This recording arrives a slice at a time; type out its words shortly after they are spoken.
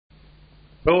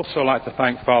I'd also like to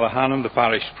thank Father Hannam, the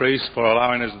parish priest, for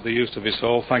allowing us the use of his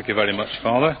hall. Thank you very much,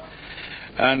 Father.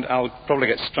 And I'll probably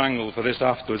get strangled for this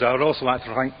afterwards. I would also like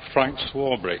to thank Frank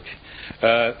Swarbrick.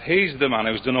 He's the man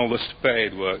who's done all the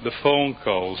spade work, the phone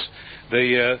calls,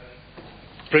 the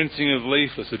printing of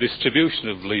leaflets, the distribution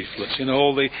of leaflets,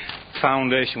 all the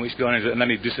foundation which goes into it, and then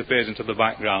he disappears into the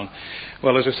background.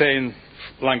 Well, as we say in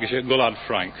Lancashire, good lad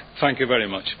Frank. Thank you very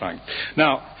much, Frank.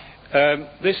 Now,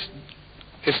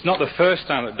 it's not the first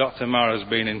time that Dr. Marra has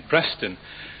been in Preston.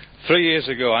 3 years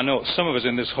ago, I know some of us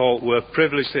in this hall were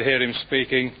privileged to hear him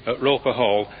speaking at Roper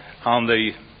Hall on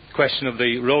the question of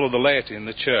the role of the laity in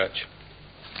the church.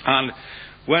 And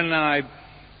when I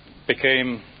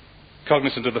became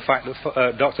cognizant of the fact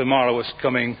that Dr. Marra was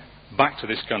coming back to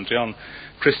this country on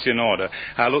Christian order,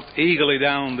 I looked eagerly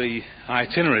down the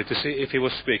itinerary to see if he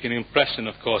was speaking in Preston.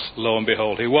 Of course, lo and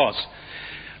behold, he was.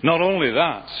 Not only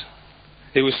that,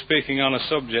 he was speaking on a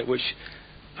subject which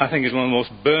I think is one of the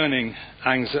most burning,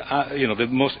 the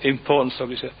most important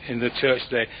subjects in the church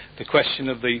today, the question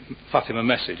of the Fatima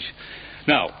message.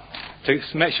 Now, to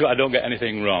make sure I don't get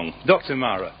anything wrong, Dr.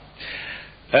 Marra,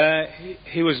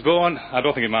 he was born, I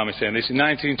don't think you mind me saying this, in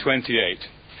 1928.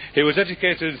 He was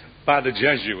educated by the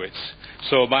Jesuits.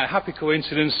 So by happy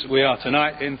coincidence, we are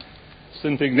tonight in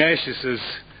St. Ignatius's,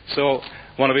 so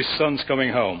one of his sons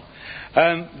coming home.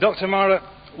 Dr. Marra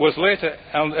was later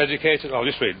educated, I'll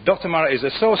just read. Dr. Marra is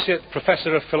Associate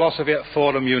Professor of Philosophy at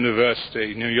Fordham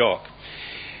University, New York.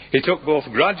 He took both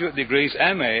graduate degrees,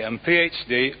 MA and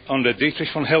Ph.D, under Dietrich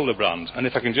von Hildebrand. And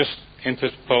if I can just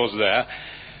interpose there,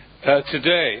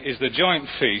 today is the joint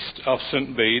feast of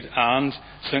St. Bede and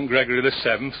St. Gregory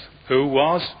VII, who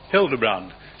was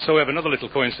Hildebrand. So we have another little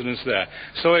coincidence there.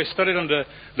 So he studied under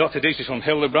Dr. Dietrich von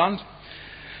Hildebrand.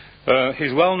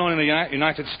 He's well known in the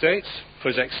United States for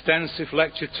his extensive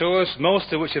lecture tours,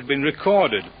 most of which have been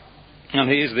recorded. And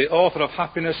he is the author of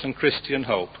Happiness and Christian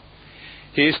Hope.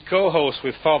 He is co-host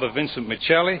with Father Vincent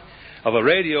Michelli of a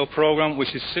radio program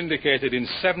which is syndicated in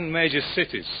 7 major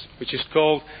cities, which is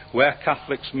called Where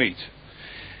Catholics Meet.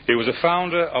 He was a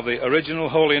founder of the original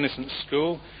Holy Innocent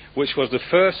School, which was the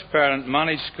first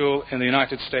parent-managed school in the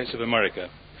United States of America.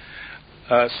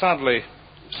 Sadly,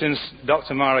 since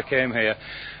Dr. Marra came here,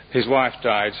 his wife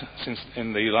died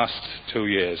in the last 2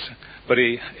 years. But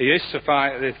he is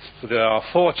survived. There are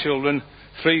 4 children,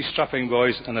 3 strapping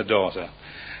boys and a daughter.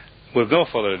 With no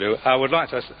further ado, I would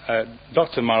like to ask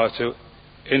Dr. Marra to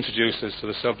introduce us to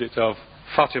the subject of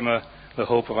Fatima, the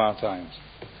hope of our times.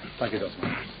 Thank you, Dr.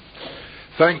 Marra.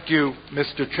 Thank you,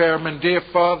 Mr. Chairman. Dear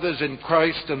fathers in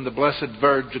Christ and the Blessed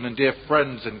Virgin, and dear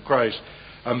friends in Christ,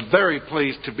 I'm very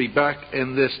pleased to be back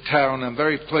in this town. I'm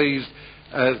very pleased,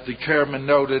 as the chairman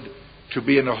noted, to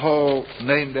be in a hall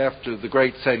named after the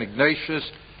great St. Ignatius,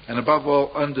 and above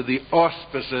all, under the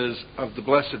auspices of the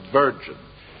Blessed Virgin.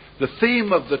 The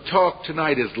theme of the talk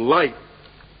tonight is light.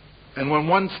 And when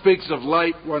one speaks of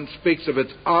light, one speaks of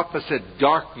its opposite,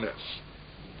 darkness.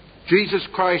 Jesus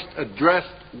Christ addressed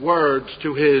words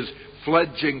to his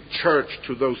fledgling church,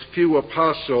 to those few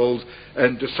apostles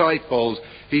and disciples.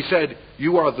 He said,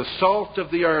 "You are the salt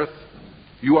of the earth.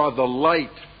 You are the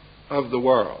light of the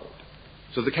world."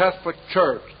 So the Catholic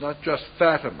Church, not just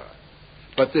Fatima,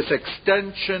 but this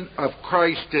extension of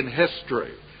Christ in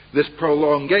history, this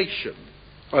prolongation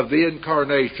of the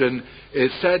Incarnation, is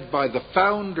said by the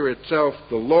founder itself,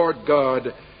 the Lord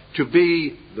God, to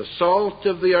be the salt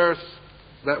of the earth,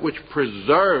 that which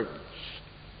preserves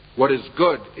what is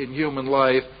good in human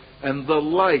life, and the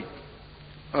light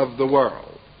of the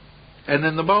world. And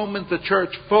in the moment the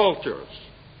church falters,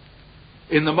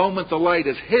 in the moment the light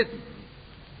is hidden,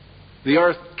 the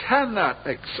earth cannot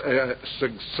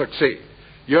succeed.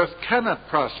 The earth cannot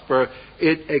prosper.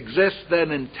 It exists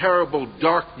then in terrible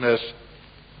darkness,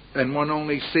 and one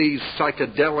only sees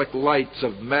psychedelic lights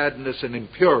of madness and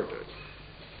impurity.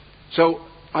 So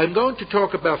I'm going to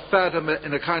talk about Fatima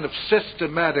in a kind of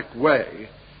systematic way.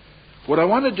 What I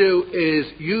want to do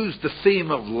is use the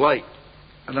theme of light.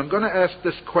 And I'm going to ask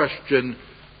this question: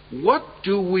 what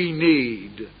do we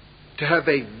need to have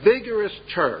a vigorous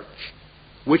church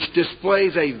which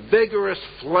displays a vigorous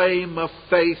flame of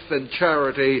faith and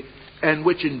charity, and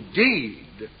which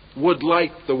indeed would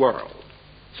light the world?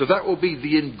 So that will be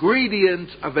the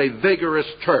ingredients of a vigorous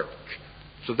church,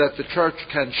 so that the church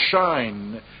can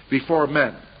shine before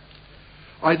men.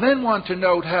 I then want to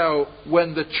note how,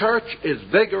 when the church is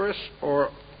vigorous, or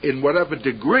in whatever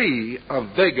degree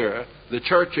of vigor the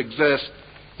church exists,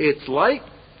 its light,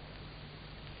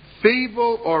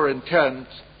 feeble or intense,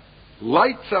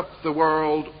 lights up the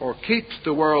world or keeps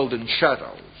the world in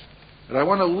shadows. And I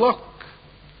want to look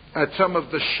at some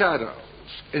of the shadows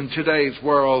in today's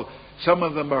world. Some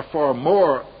of them are far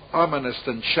more ominous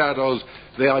than shadows.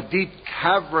 They are deep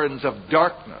caverns of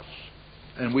darkness,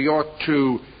 and we ought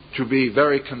to be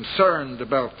very concerned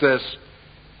about this.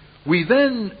 We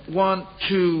then want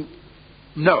to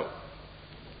know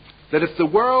that if the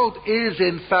world is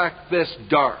in fact this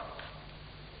dark,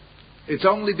 it's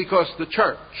only because the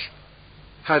church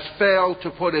has failed to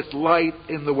put its light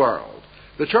in the world.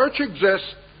 The church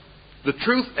exists. The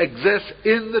truth exists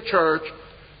in the church.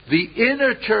 The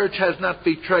inner church has not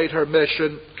betrayed her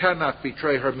mission, cannot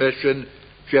betray her mission.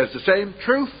 She has the same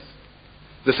truth,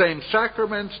 the same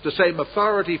sacraments, the same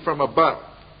authority from above.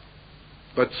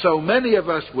 But so many of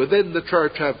us within the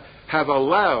church have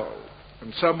allowed,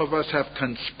 and some of us have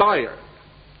conspired,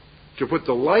 to put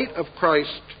the light of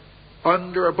Christ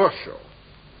under a bushel.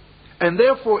 And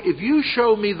therefore, if you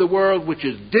show me the world which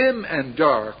is dim and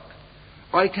dark,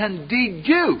 I can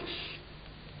deduce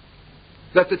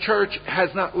that the church has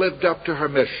not lived up to her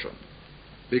mission.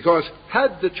 Because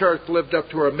had the church lived up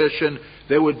to her mission,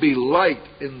 there would be light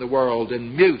in the world,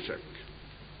 and music,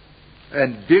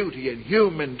 and beauty, and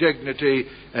human dignity,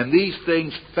 and these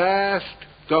things fast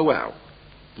go out.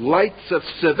 Lights of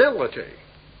civility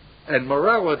and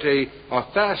morality are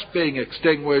fast being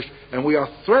extinguished, and we are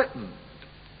threatened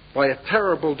by a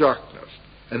terrible darkness.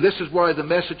 And this is why the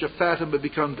message of Fatima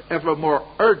becomes ever more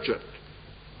urgent,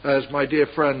 as my dear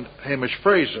friend Hamish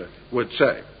Fraser would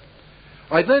say.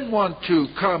 I then want to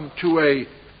come to a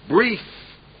brief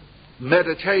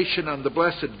meditation on the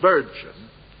Blessed Virgin,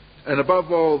 and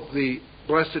above all the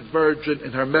Blessed Virgin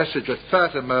in her message at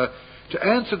Fatima, to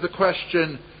answer the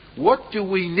question, what do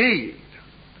we need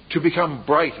to become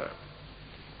brighter?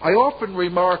 I often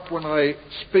remark when I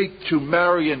speak to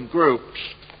Marian groups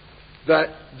that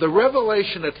the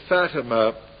revelation at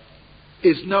Fatima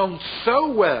is known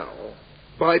so well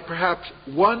by perhaps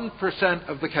 1%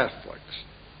 of the Catholics.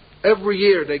 Every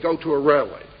year they go to a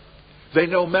rally. They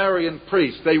know Marian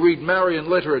priests. They read Marian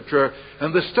literature.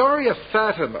 And the story of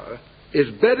Fatima is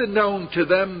better known to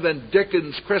them than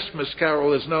Dickens' Christmas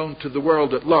Carol is known to the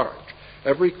world at large.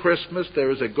 Every Christmas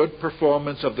there is a good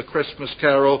performance of the Christmas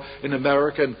Carol in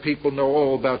America, and people know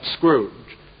all about Scrooge.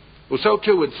 Well, so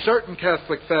too in certain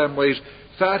Catholic families,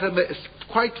 Fatima is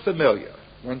quite familiar.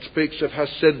 One speaks of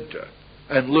Jacinta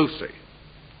and Lucy.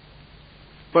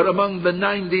 But among the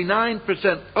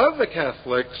 99% of the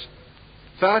Catholics,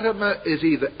 Fatima is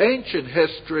either ancient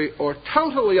history or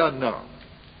totally unknown.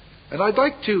 And I'd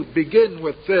like to begin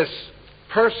with this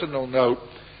personal note.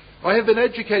 I have been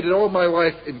educated all my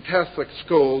life in Catholic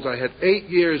schools. I had 8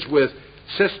 years with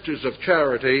Sisters of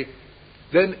Charity.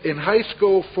 Then in high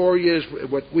school, 4 years,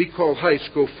 what we call high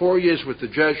school, 4 years with the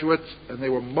Jesuits, and they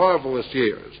were marvelous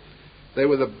years. They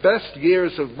were the best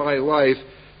years of my life,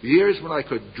 years when I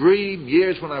could dream,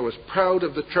 years when I was proud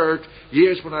of the church,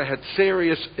 years when I had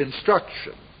serious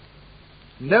instruction.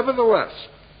 Nevertheless,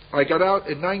 I got out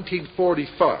in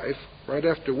 1945, right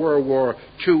after World War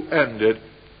II ended.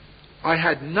 I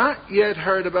had not yet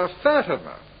heard about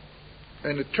Fatima,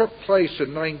 and it took place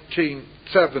in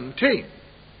 1917.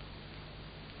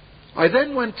 I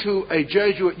then went to a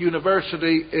Jesuit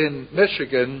university in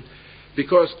Michigan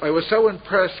because I was so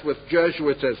impressed with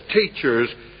Jesuits as teachers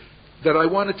that I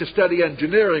wanted to study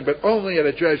engineering, but only at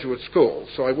a Jesuit school.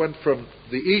 So I went from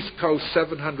the East Coast,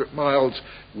 700 miles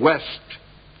west,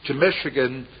 to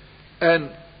Michigan, and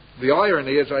the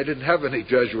irony is I didn't have any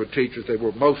Jesuit teachers. They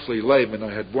were mostly laymen.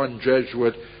 I had one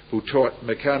Jesuit who taught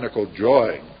mechanical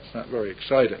drawing. It's not very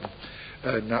exciting,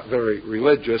 not very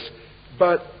religious.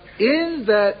 But in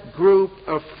that group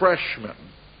of freshmen,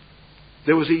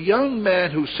 there was a young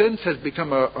man who since has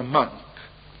become a monk.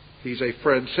 He's a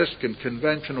Franciscan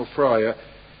conventional friar,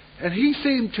 and he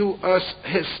seemed to us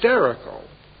hysterical.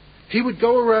 He would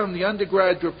go around the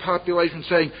undergraduate population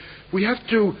saying, we have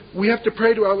to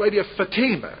pray to Our Lady of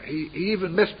Fatima. He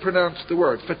even mispronounced the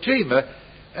word, Fatima.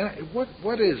 And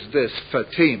what is this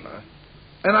Fatima?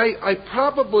 And I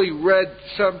probably read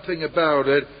something about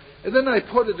it, and then I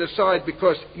put it aside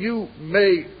because you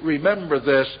may remember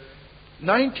this.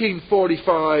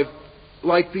 1945,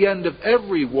 like the end of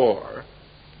every war,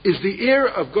 is the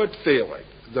era of good feeling.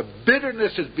 The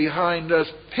bitterness is behind us.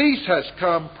 Peace has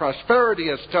come. Prosperity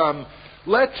has come.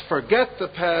 Let's forget the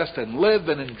past and live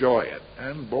and enjoy it.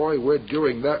 And boy, we're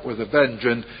doing that with a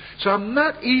vengeance. So I'm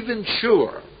not even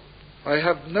sure, I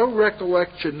have no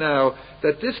recollection now,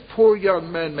 that this poor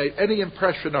young man made any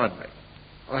impression on me.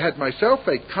 I had myself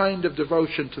a kind of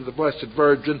devotion to the Blessed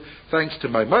Virgin, thanks to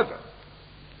my mother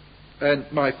and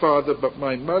my father. But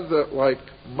my mother, like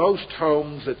most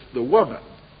homes, it's the woman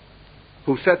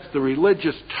who sets the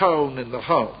religious tone in the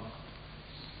home.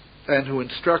 and who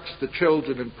instructs the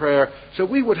children in prayer. So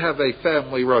we would have a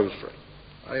family rosary.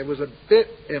 I was a bit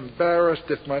embarrassed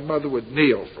if my mother would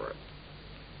kneel for it.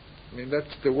 I mean,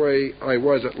 that's the way I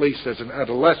was, at least as an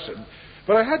adolescent.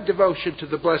 But I had devotion to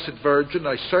the Blessed Virgin.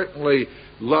 I certainly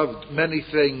loved many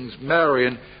things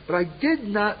Marian, but I did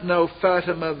not know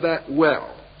Fatima that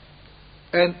well.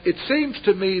 And it seems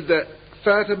to me that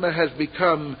Fatima has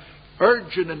become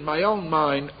urgent in my own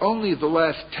mind only the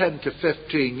last 10 to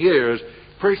 15 years,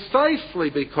 precisely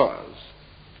because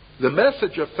the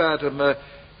message of Fatima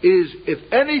is,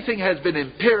 if anything has been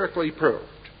empirically proved,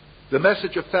 the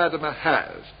message of Fatima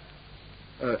has.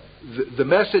 The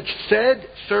message said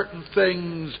certain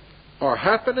things are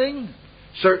happening,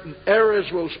 certain errors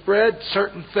will spread,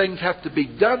 certain things have to be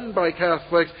done by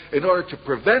Catholics in order to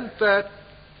prevent that,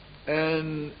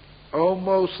 and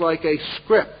almost like a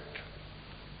script,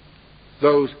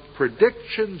 those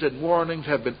predictions and warnings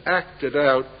have been acted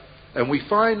out, and we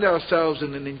find ourselves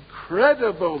in an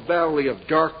incredible valley of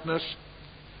darkness.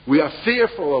 We are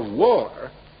fearful of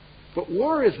war, but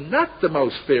war is not the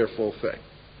most fearful thing.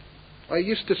 I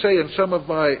used to say in some of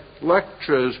my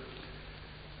lectures,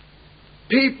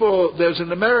 there's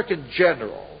an American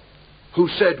general who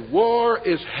said war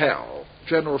is hell,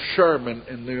 General Sherman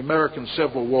in the American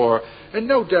Civil War, and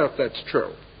no doubt that's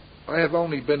true. I have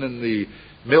only been in the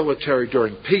military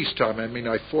during peacetime. I mean,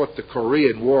 I fought the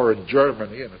Korean War in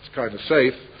Germany, and it's kind of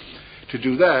safe to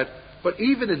do that. But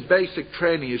even in basic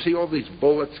training, you see all these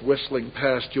bullets whistling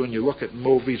past you, and you look at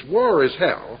movies. War is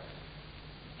hell.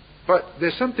 But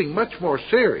there's something much more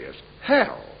serious.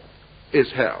 Hell is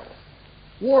hell.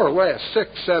 War lasts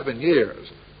 6-7 years.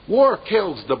 War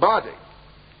kills the body.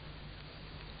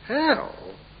 Hell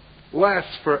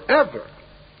lasts forever.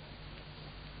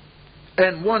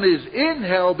 And one is in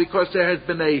hell because there has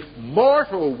been a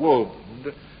mortal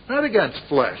wound, not against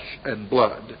flesh and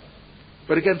blood,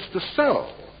 but against the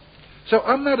soul. So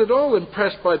I'm not at all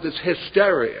impressed by this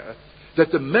hysteria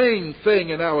that the main thing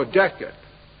in our decade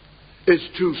is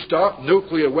to stop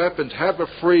nuclear weapons, have a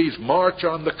freeze, march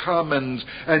on the commons,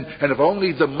 and if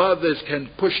only the mothers can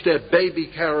push their baby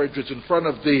carriages in front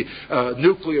of the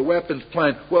nuclear weapons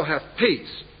plant, we'll have peace.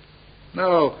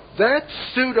 No, that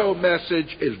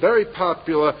pseudo-message is very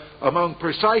popular among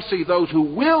precisely those who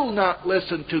will not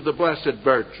listen to the Blessed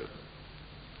Virgin.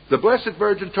 The Blessed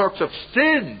Virgin talks of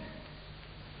sin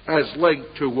as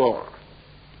linked to war.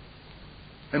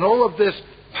 And all of this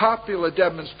popular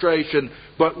demonstration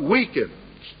but weakens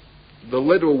the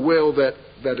little will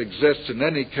that exists in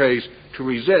any case to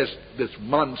resist this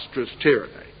monstrous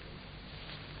tyranny.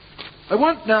 I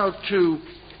want now to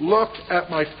look at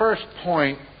my first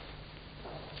point.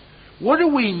 What do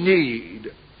we need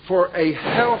for a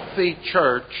healthy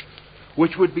church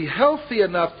which would be healthy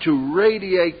enough to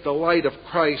radiate the light of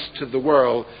Christ to the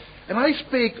world? And I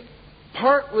speak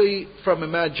partly from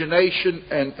imagination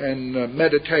and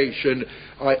meditation.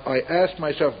 I ask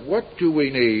myself, what do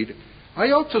we need?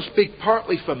 I also speak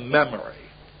partly from memory.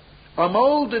 I'm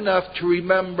old enough to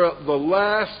remember the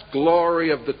last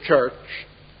glory of the church.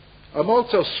 I'm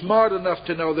also smart enough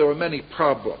to know there were many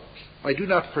problems. I do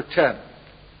not pretend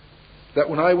that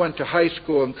when I went to high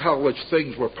school and college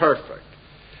things were perfect.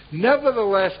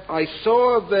 Nevertheless, I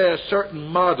saw there certain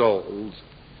models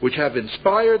which have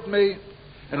inspired me,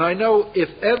 and I know if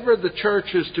ever the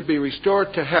church is to be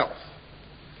restored to health,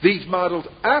 these models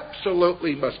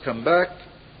absolutely must come back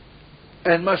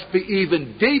and must be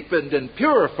even deepened and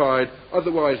purified,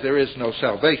 otherwise there is no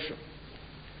salvation.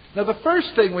 Now, the first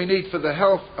thing we need for the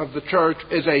health of the church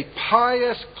is a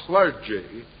pious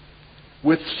clergy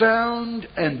with sound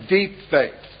and deep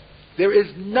faith. There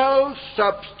is no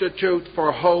substitute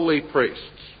for holy priests.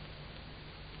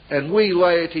 And we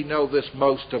laity know this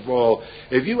most of all.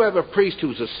 If you have a priest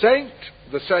who's a saint,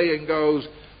 the saying goes,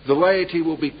 the laity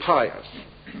will be pious.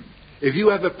 If you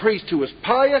have a priest who is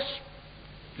pious,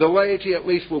 the laity at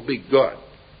least will be good.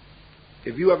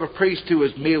 If you have a priest who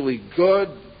is merely good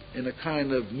in a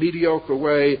kind of mediocre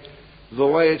way, the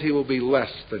laity will be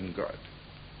less than good.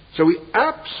 So we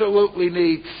absolutely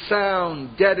need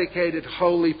sound, dedicated,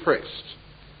 holy priests.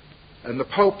 And the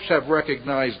popes have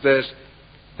recognized this.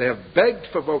 They have begged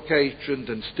for vocations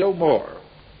and still more.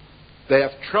 They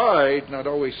have tried, not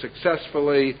always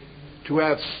successfully, to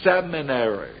have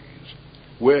seminaries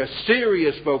where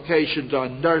serious vocations are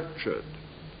nurtured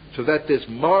so that this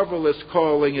marvelous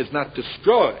calling is not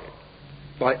destroyed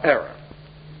by error.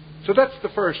 So that's the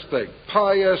first thing.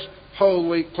 Pious,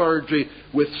 holy clergy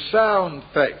with sound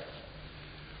faith.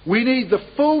 We need the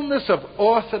fullness of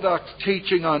orthodox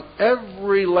teaching on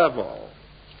every level,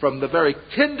 from the very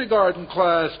kindergarten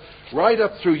class right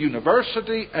up through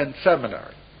university and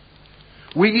seminary.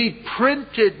 We need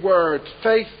printed words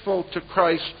faithful to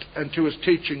Christ and to his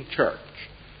teaching church.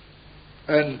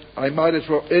 And I might as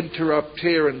well interrupt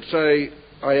here and say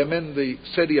I am in the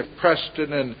city of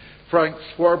Preston, and Frank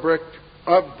Swarbrick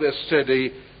of this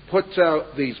city puts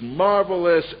out these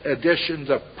marvelous editions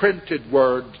of printed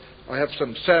words. I have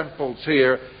some samples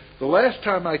here. The last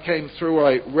time I came through,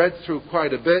 I read through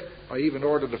quite a bit. I even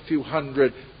ordered a few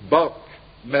hundred bulk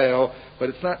mail, but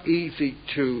it's not easy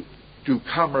to do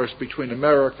commerce between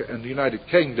America and the United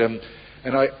Kingdom.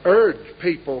 And I urge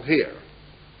people here,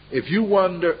 if you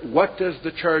wonder, what does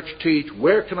the church teach?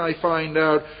 Where can I find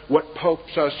out what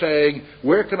popes are saying?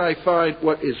 Where can I find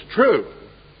what is true?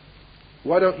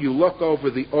 Why don't you look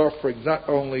over the offerings, not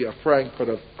only of Frank, but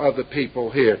of other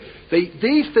people here?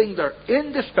 These things are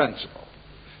indispensable.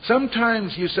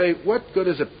 Sometimes you say, what good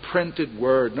is a printed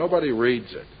word? Nobody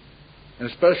reads it. And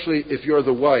especially if you're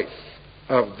the wife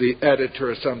of the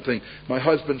editor or something. My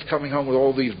husband's coming home with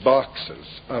all these boxes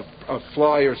of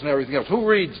flyers and everything else. Who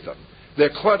reads them? They're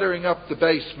cluttering up the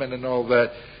basement and all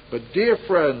that. But dear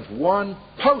friends, one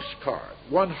postcard,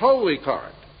 one holy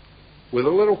card, with a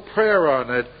little prayer on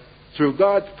it, through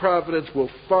God's providence, will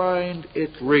find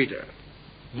its reader.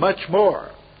 Much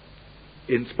more.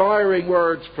 Inspiring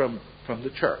words from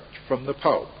the church, from the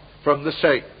Pope, from the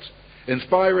saints.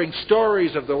 Inspiring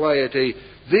stories of the laity.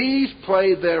 These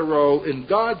play their role in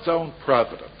God's own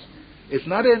providence. It's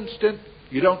not instant.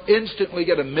 You don't instantly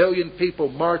get 1 million people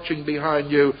marching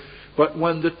behind you. But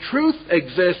when the truth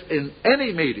exists in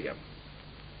any medium,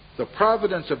 the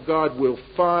providence of God will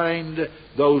find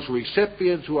those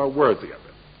recipients who are worthy of it.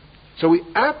 So we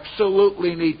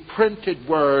absolutely need printed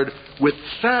word with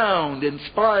sound,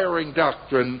 inspiring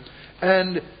doctrine.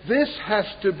 And this has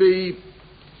to be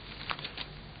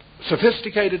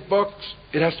sophisticated books.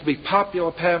 It has to be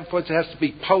popular pamphlets. It has to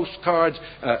be postcards,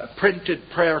 printed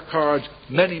prayer cards,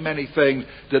 many, many things.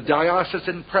 The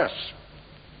diocesan press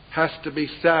has to be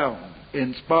sound,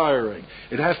 inspiring.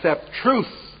 It has to have truth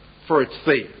for its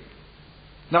theme,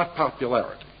 not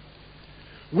popularity.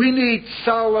 We need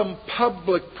solemn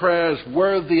public prayers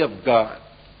worthy of God.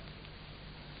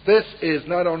 This is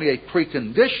not only a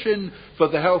precondition for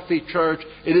the healthy church,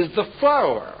 it is the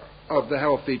flower of the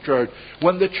healthy church.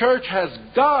 When the church has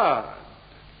God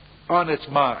on its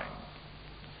mind,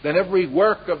 then every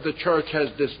work of the church has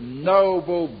this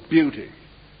noble beauty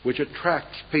which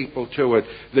attracts people to it.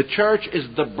 The church is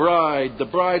the bride. The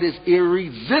bride is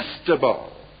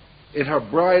irresistible in her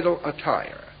bridal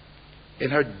attire,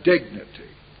 in her dignity,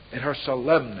 in her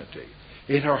solemnity,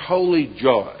 in her holy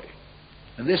joy.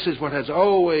 And this is what has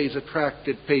always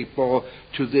attracted people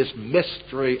to this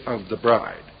mystery of the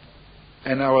bride.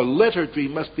 And our liturgy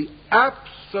must be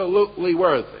absolutely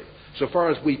worthy, so far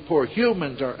as we poor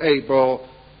humans are able,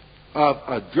 of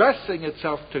addressing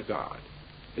itself to God.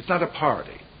 It's not a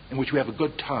party in which we have a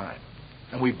good time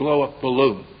and we blow up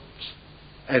balloons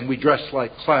and we dress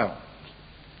like clowns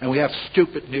and we have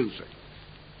stupid music.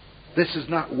 This is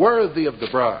not worthy of the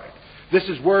bride. This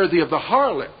is worthy of the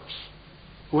harlots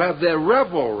who have their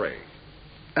revelry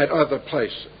at other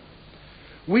places.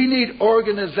 We need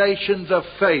organizations of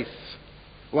faith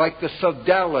like the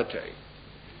Sodality.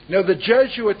 Now, the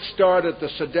Jesuits started the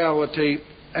Sodality,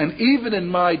 and even in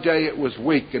my day it was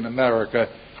weak in America.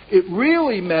 It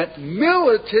really meant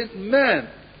militant men.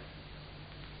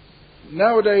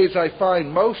 Nowadays I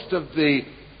find most of the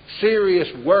serious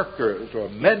workers, or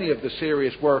many of the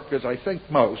serious workers, I think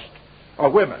most, are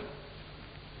women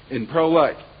in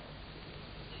pro-life,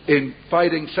 in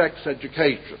fighting sex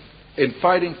education, in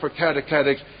fighting for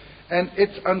catechetics. And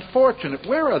it's unfortunate.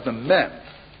 Where are the men?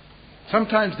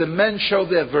 Sometimes the men show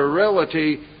their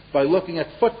virility by looking at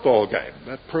football games.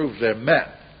 That proves they're men.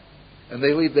 And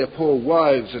they leave their poor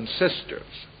wives and sisters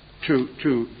to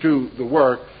do the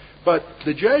work. But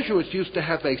the Jesuits used to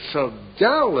have a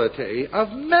sodality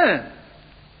of men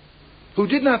who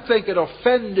did not think it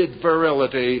offended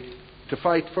virility to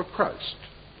fight for Christ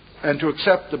and to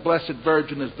accept the Blessed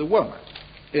Virgin as the woman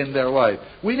in their life.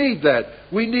 We need that.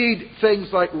 We need things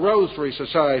like rosary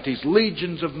societies,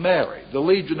 Legions of Mary, the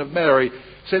Legion of Mary.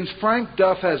 Since Frank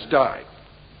Duff has died,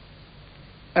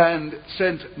 and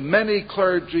since many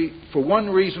clergy, for one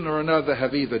reason or another,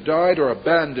 have either died or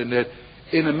abandoned it,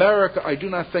 in America, I do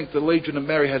not think the Legion of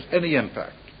Mary has any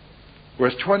impact.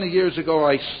 Whereas 20 years ago,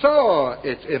 I saw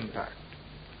its impact.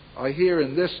 I hear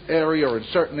in this area or in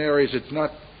certain areas it's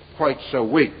not quite so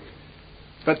weak.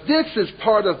 But this is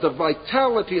part of the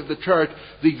vitality of the church,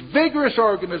 the vigorous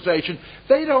organization.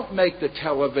 They don't make the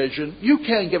television. You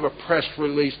can't give a press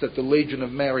release that the Legion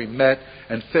of Mary met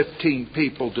and 15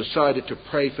 people decided to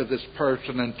pray for this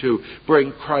person and to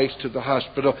bring Christ to the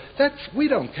hospital. We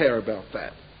don't care about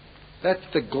that. That's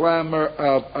the glamour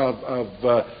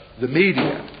of the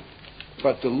media.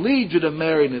 But the Legion of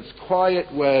Mary, in its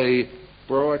quiet way,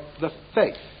 brought the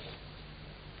faith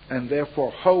and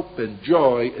therefore hope and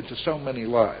joy into so many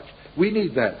lives. We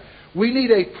need that. We need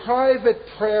a private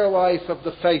prayer life of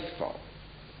the faithful.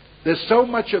 There's so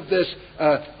much of this,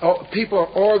 people are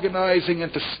organizing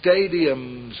into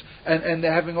stadiums and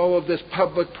they're having all of this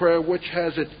public prayer, which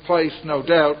has its place, no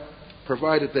doubt,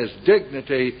 provided there's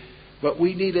dignity. But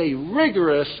we need a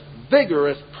rigorous,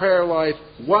 vigorous prayer life,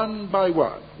 one by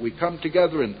one. We come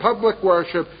together in public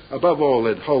worship, above all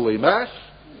in Holy Mass,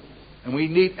 and we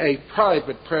need a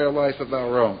private prayer life of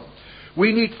our own.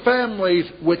 We need families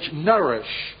which nourish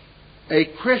a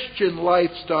Christian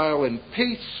lifestyle in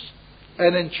peace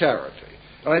and in charity.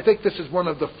 And I think this is one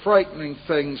of the frightening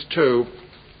things, too.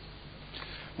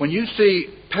 When you see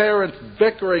parents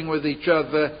bickering with each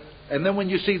other, and then when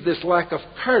you see this lack of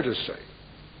courtesy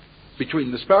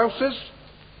between the spouses,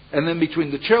 and then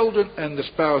between the children and the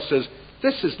spouses,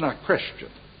 this is not Christian.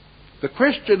 The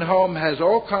Christian home has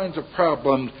all kinds of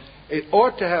problems. It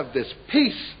ought to have this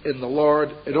peace in the Lord.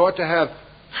 It ought to have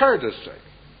courtesy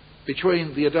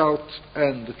between the adults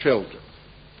and the children.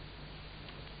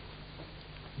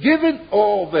 Given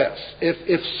all this,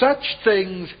 if such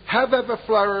things have ever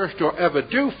flourished or ever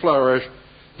do flourish,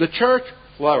 the church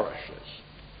flourishes.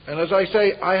 And as I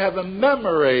say, I have a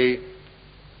memory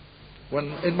when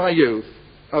in my youth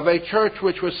of a church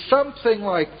which was something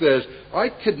like this. I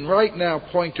can right now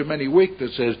point to many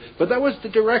weaknesses, but that was the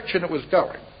direction it was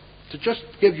going. To just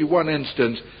give you one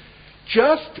instance,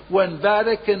 just when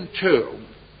Vatican II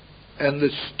and the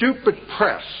stupid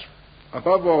press,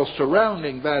 above all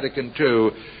surrounding Vatican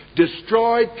II,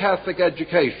 destroyed Catholic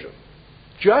education,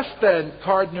 just then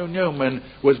Cardinal Newman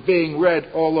was being read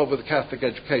all over the Catholic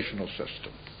educational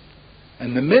system.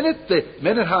 And the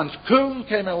minute Hans Kuhn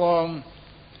came along,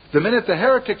 the minute the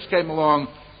heretics came along,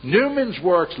 Newman's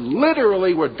works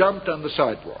literally were dumped on the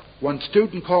sidewalk. One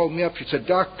student called me up. She said,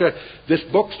 "Doctor, this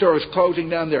bookstore is closing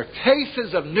down. There are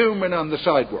cases of Newman on the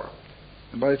sidewalk."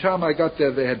 And by the time I got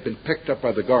there, they had been picked up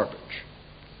by the garbage.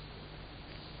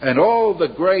 And all the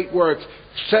great works,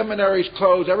 seminaries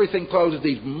closed, everything closed.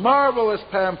 These marvelous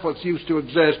pamphlets used to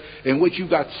exist in which you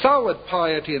got solid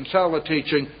piety and solid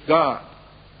teaching gone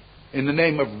in the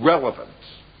name of relevance,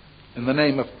 in the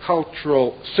name of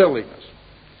cultural silliness.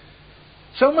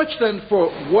 So much then for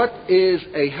what is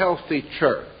a healthy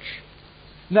church.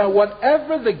 Now,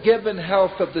 whatever the given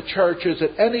health of the church is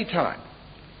at any time,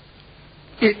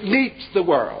 it meets the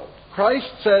world. Christ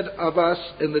said of us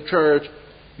in the church,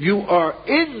 "You are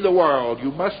in the world.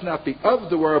 You must not be of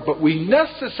the world," but we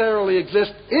necessarily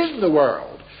exist in the world.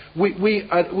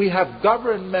 We have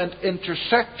government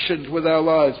intersections with our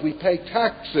lives. We pay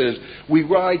taxes. We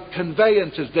ride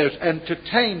conveyances. There's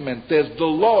entertainment. There's the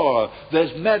law.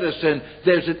 There's medicine.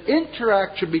 There's an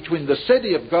interaction between the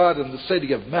city of God and the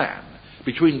city of man,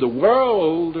 between the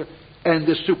world and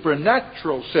the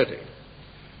supernatural city.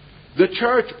 The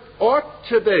church ought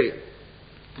to be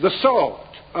the salt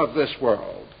of this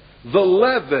world, the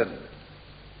leaven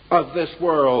of this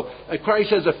world. Christ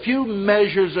says a few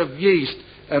measures of yeast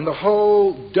and the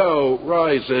whole dough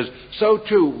rises. So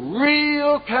too,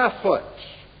 real Catholics,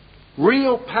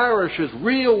 real parishes,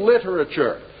 real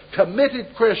literature,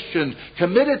 committed Christians,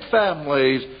 committed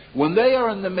families, when they are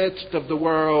in the midst of the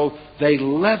world, they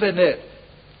leaven it.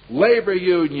 Labor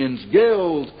unions,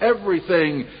 guilds,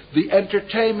 everything, the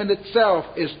entertainment itself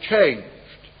is changed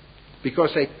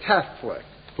because a Catholic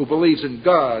who believes in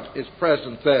God is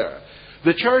present there.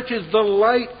 The church is the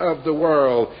light of the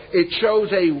world. It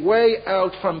shows a way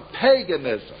out from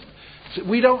paganism.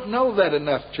 We don't know that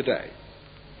enough today.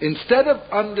 Instead of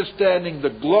understanding the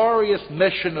glorious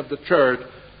mission of the church,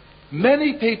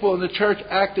 many people in the church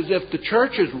act as if the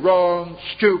church is wrong,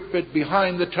 stupid,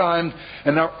 behind the times,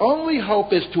 and our only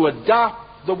hope is to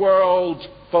adopt the world's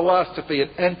philosophy and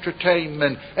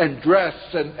entertainment and dress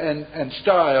and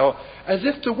style as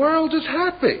if the world is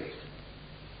happy.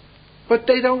 But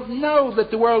they don't know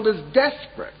that the world is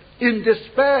desperate, in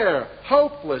despair,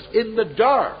 hopeless, in the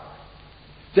dark.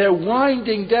 They're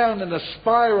winding down in a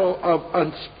spiral of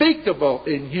unspeakable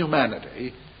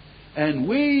inhumanity. And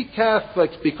we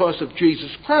Catholics, because of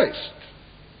Jesus Christ,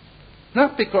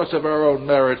 not because of our own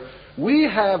merit, we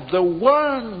have the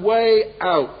one way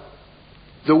out.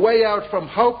 The way out from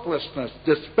hopelessness,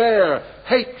 despair,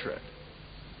 hatred.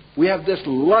 We have this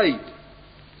light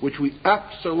which we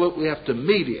absolutely have to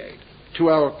mediate to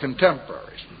our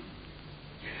contemporaries.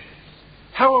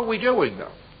 How are we doing,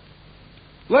 though?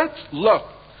 Let's look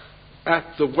at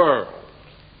the world.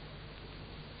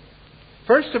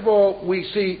 First of all, we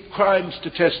see crime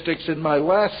statistics. In my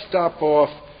last stop off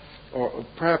or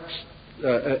perhaps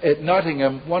at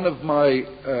Nottingham, one of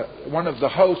the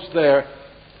hosts there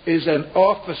is an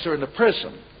officer in a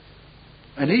prison.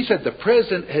 And he said the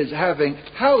prison is having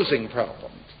housing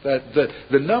problems, that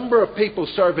the number of people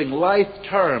serving life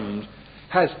terms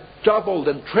has doubled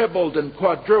and tripled and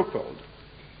quadrupled.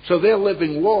 So they're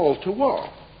living wall to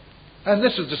wall. And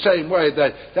this is the same way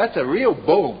that's a real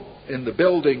boom in the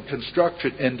building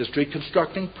construction industry,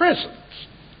 constructing prisons.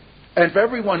 And for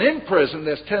everyone in prison,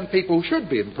 there's 10 people who should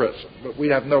be in prison, but we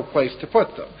have no place to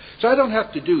put them. So I don't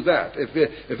have to do that.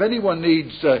 If anyone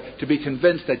needs to be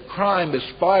convinced that crime is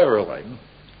spiraling,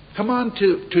 come on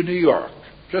to New York.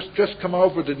 Just come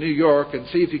over to New York and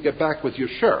see if you get back with your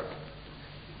shirt.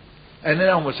 And in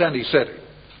almost any city.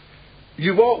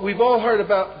 We've all heard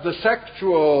about the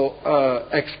sexual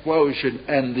explosion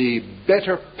and the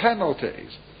bitter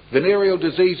penalties. Venereal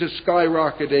diseases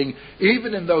skyrocketing,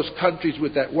 even in those countries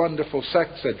with that wonderful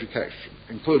sex education,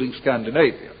 including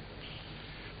Scandinavia.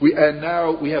 And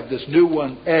now we have this new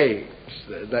one, AIDS,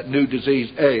 that new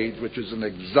disease, AIDS, which is an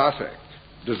exotic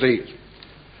disease.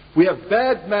 We have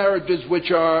bad marriages,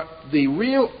 which are the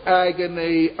real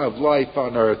agony of life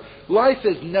on earth. Life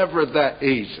is never that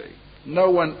easy. No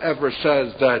one ever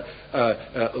says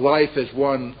that life is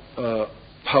one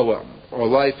poem or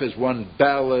life is one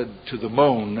ballad to the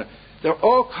moon. There are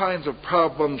all kinds of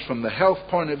problems from the health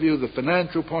point of view, the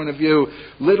financial point of view,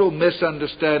 little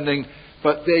misunderstanding,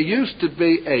 but there used to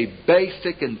be a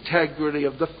basic integrity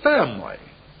of the family.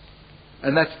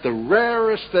 And that's the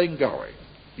rarest thing going.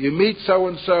 You meet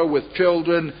so-and-so with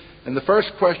children, and the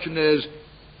first question is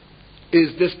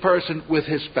this person with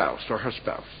his spouse or her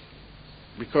spouse?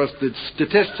 Because the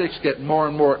statistics get more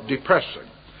and more depressing.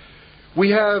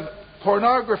 We have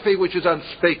pornography, which is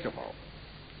unspeakable.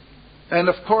 And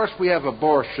of course we have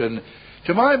abortion.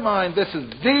 To my mind, this is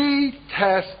the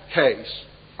test case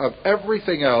of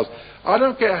everything else. I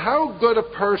don't care how good a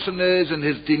person is in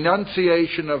his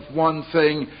denunciation of one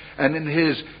thing and in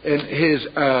his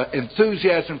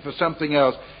enthusiasm for something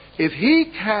else. If he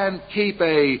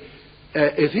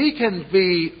can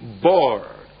be bored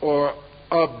or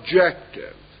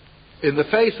objective in the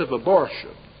face of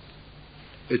abortion,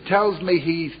 it tells me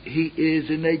he is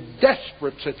in a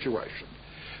desperate situation.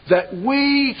 That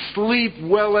we sleep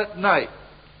well at night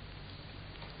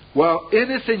while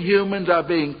innocent humans are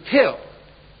being killed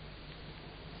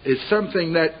is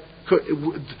something that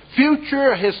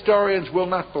future historians will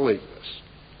not believe this.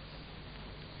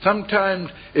 Sometimes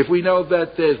if we know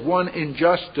that there's one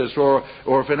injustice or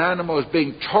if an animal is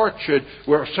being tortured,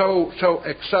 we're so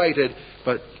excited.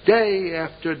 But day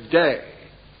after day,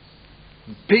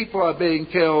 people are being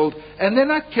killed, and they're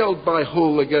not killed by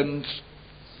hooligans,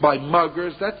 by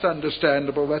muggers. That's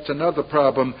understandable. That's another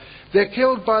problem. They're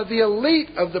killed by the elite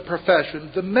of the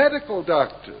profession, the medical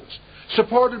doctors,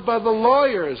 supported by the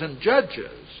lawyers and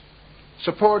judges,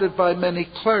 supported by many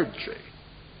clergy,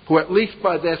 who at least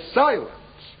by their silence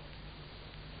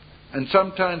and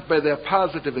sometimes by their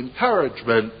positive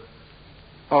encouragement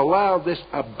allow this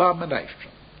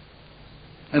abomination.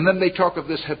 And then they talk of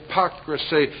this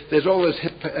hypocrisy. There's all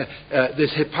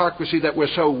this hypocrisy that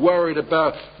we're so worried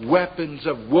about weapons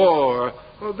of war.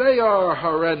 Well, they are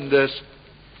horrendous,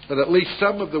 but at least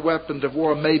some of the weapons of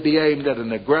war may be aimed at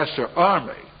an aggressor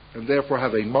army and therefore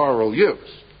have a moral use.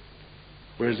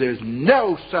 Whereas there's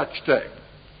no such thing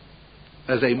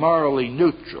as a morally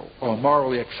neutral or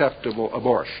morally acceptable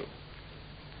abortion.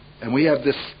 And we have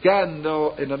this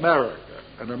scandal in America,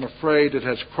 and I'm afraid it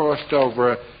has crossed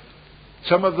over.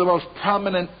 Some of the most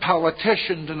prominent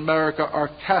politicians in America are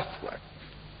Catholic,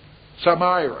 some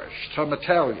Irish, some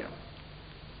Italian.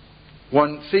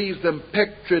 One sees them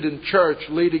pictured in church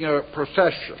leading a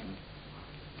procession.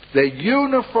 They're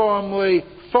uniformly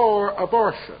for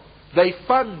abortion. They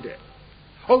fund it.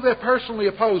 Oh, they're personally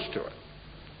opposed to it.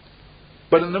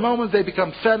 But in the moment they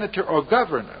become senator or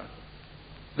governor,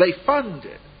 they fund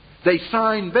it. They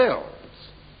sign bills.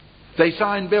 They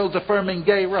sign bills affirming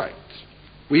gay rights.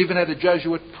 We even had a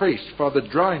Jesuit priest, Father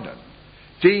Drinan,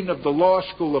 dean of the law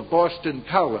school of Boston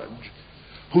College,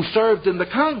 who served in the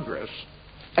Congress,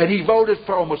 and he voted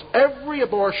for almost every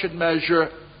abortion measure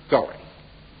going.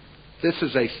 This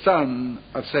is a son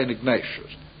of St.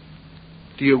 Ignatius.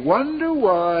 Do you wonder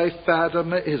why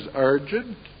Fatima is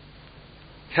urgent?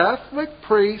 Catholic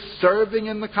priest serving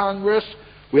in the Congress.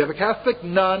 We have a Catholic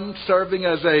nun serving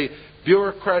as a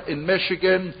bureaucrat in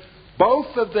Michigan.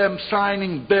 Both of them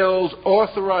signing bills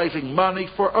authorizing money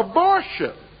for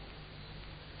abortion.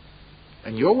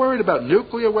 And you're worried about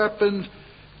nuclear weapons?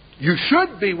 You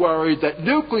should be worried that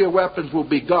nuclear weapons will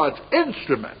be God's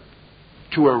instrument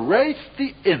to erase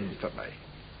the infamy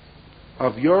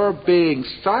of your being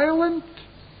silent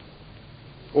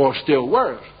Or still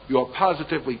worse, you're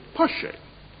positively pushing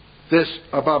this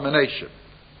abomination.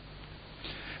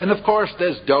 And of course,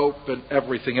 there's dope and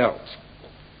everything else.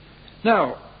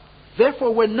 Now,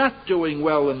 therefore, we're not doing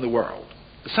well in the world.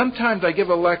 Sometimes I give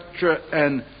a lecture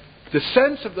and the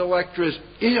sense of the lecture is,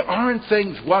 aren't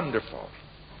things wonderful?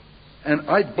 And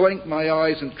I blink my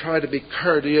eyes and try to be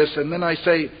courteous, and then I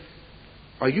say,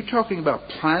 are you talking about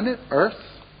planet Earth?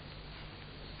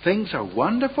 Things are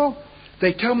wonderful?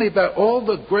 They tell me about all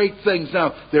the great things.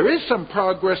 Now, there is some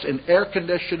progress in air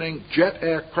conditioning, jet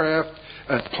aircraft,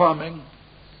 plumbing.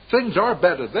 Things are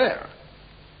better there.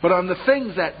 But on the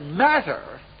things that matter,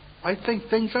 I think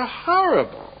things are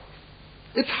horrible.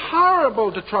 It's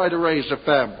horrible to try to raise a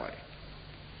family.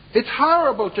 It's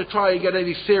horrible to try and get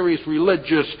any serious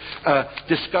religious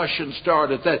discussion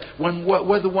started. That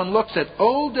whether one looks at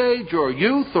old age or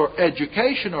youth or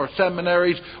education or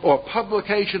seminaries or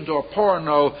publications or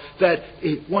porno, that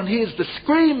one hears the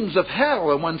screams of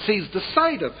hell and one sees the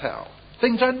sight of hell.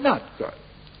 Things are not good.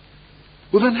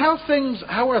 Well, then how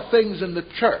are things in the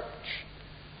church?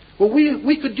 Well,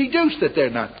 we could deduce that they're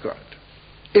not good.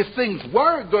 If things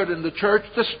were good in the church,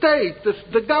 the state,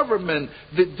 the government,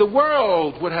 the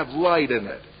world would have light in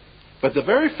it. But the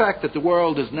very fact that the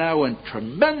world is now in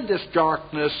tremendous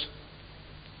darkness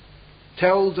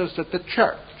tells us that the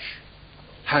church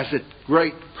has a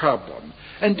great problem.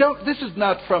 And this is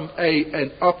not from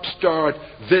an upstart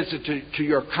visit to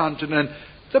your continent.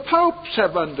 The popes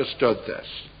have understood this.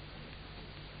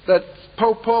 That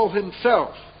Pope Paul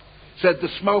himself said the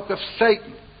smoke of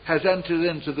Satan has entered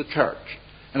into the church.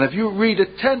 And if you read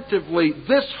attentively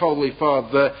this Holy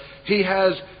Father, he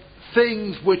has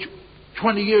things which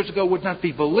 20 years ago would not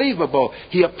be believable.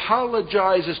 He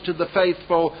apologizes to the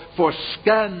faithful for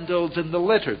scandals in the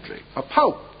liturgy. A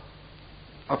pope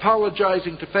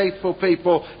apologizing to faithful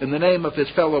people in the name of his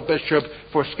fellow bishop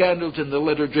for scandals in the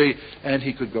liturgy, and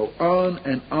he could go on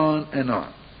and on and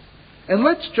on. And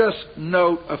let's just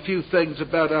note a few things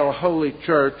about our Holy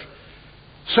Church.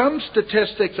 Some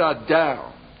statistics are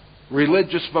down.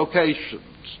 Religious vocations,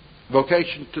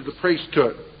 vocation to the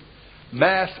priesthood,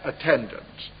 mass attendance,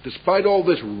 despite all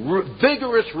this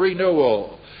vigorous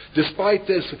renewal, despite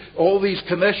all these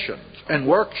commissions and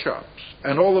workshops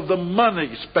and all of the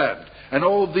money spent and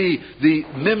all the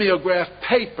mimeographed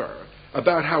paper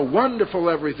about how wonderful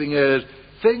everything is,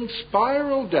 things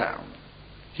spiral down.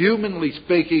 Humanly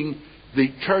speaking, the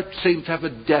church seems to have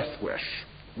a death wish.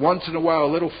 Once in a while,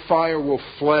 a little fire will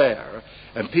flare,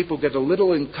 and people get a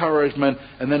little encouragement,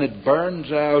 and then it burns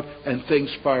out, and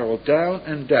things spiral down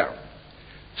and down.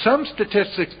 Some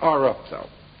statistics are up, though.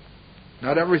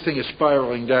 Not everything is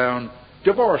spiraling down.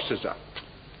 Divorce is up.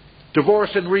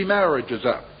 Divorce and remarriage is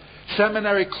up.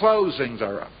 Seminary closings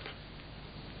are up.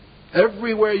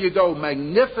 Everywhere you go,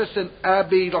 magnificent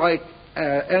abbey-like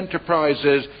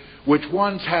enterprises which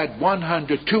once had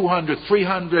 100, 200,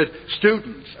 300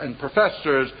 students and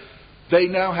professors, they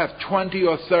now have 20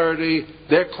 or 30.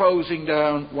 They're closing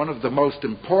down. One of the most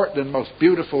important and most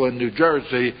beautiful in New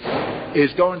Jersey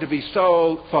is going to be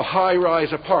sold for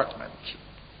high-rise apartments.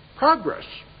 Progress.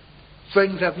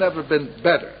 Things have never been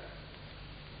better.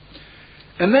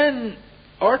 And then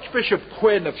Archbishop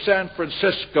Quinn of San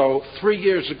Francisco, 3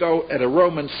 years ago at a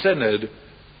Roman synod,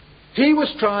 he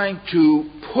was trying to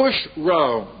push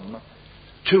Rome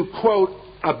to, quote,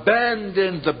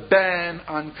 abandon the ban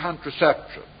on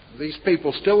contraception. These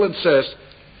people still insist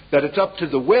that it's up to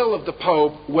the will of the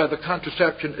Pope whether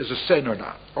contraception is a sin or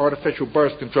not, artificial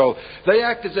birth control. They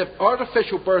act as if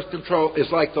artificial birth control is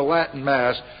like the Latin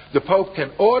Mass. The Pope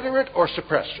can order it or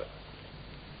suppress it.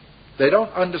 They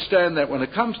don't understand that when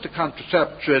it comes to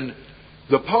contraception,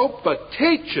 the Pope but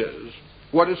teaches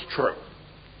what is true.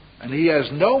 And he has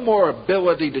no more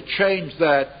ability to change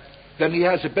that than he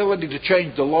has ability to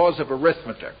change the laws of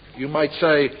arithmetic. You might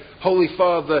say, Holy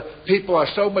Father, people are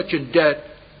so much in debt,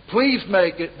 please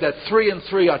make it that 3 and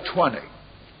 3 are 20.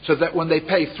 So that when they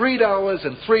pay $3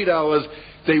 and $3,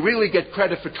 they really get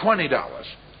credit for $20.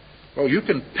 Well, you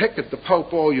can pick at the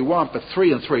Pope all you want, but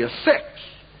 3 and 3 are 6.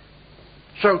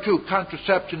 So too,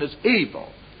 contraception is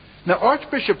evil. Now,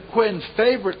 Archbishop Quinn's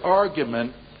favorite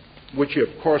argument, which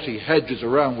of course he hedges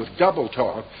around with double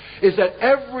talk, is that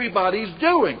everybody's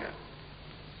doing it.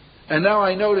 And now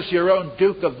I notice your own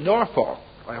Duke of Norfolk,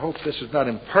 I hope this is not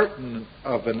impertinent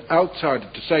of an outsider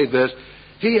to say this,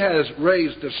 he has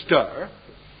raised a stir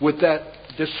with that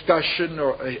discussion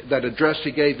or that address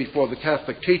he gave before the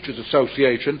Catholic Teachers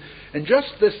Association. And just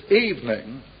this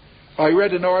evening, I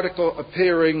read an article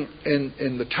appearing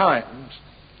in the Times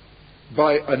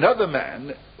by another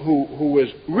man who is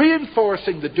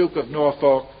reinforcing the Duke of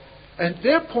Norfolk, and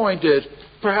their point is,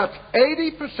 perhaps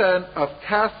 80% of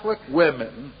Catholic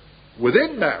women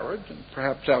within marriage, and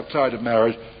perhaps outside of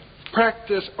marriage,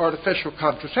 practice artificial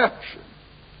contraception.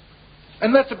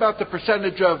 And that's about the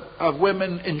percentage of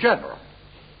women in general.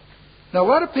 Now, a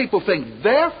lot of people think,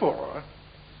 therefore,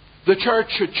 the church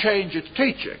should change its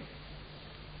teaching.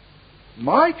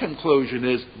 My conclusion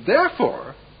is,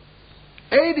 therefore,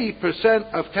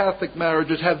 80% of Catholic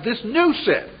marriages have this new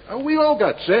sin. Oh, we all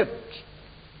got sins.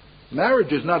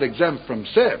 Marriage is not exempt from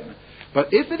sin. But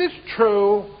if it is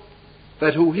true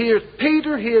that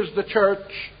Peter hears the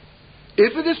church,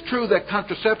 if it is true that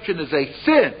contraception is a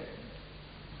sin,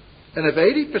 and if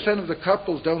 80% of the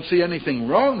couples don't see anything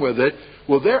wrong with it,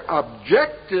 well, they're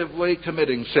objectively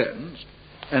committing sins,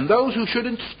 and those who should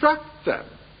instruct them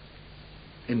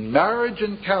in marriage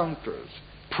encounters,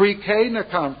 pre-Cana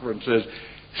conferences,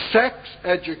 sex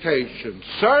education,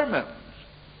 sermons,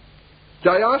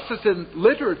 diocesan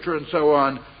literature, and so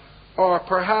on, are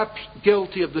perhaps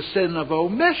guilty of the sin of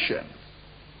omission.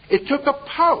 It took a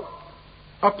pope,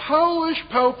 a Polish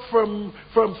pope from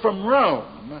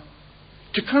Rome,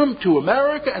 to come to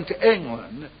America and to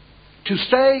England to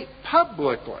say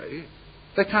publicly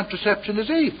that contraception is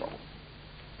evil.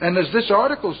 And as this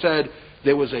article said,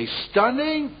 there was a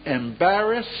stunning,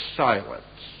 embarrassed silence.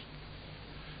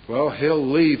 Well,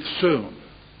 he'll leave soon.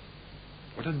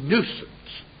 What a nuisance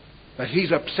that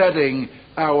he's upsetting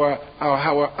our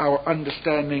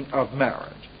understanding of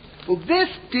marriage. Well, this,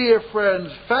 dear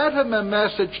friends, Fatima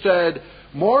message said,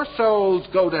 more souls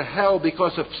go to hell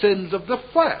because of sins of the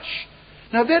flesh.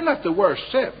 Now, they're not the worst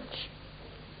sins.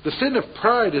 The sin of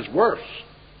pride is worse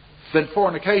than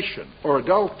fornication or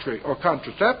adultery or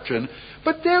contraception,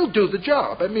 but they'll do the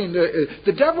job. I mean,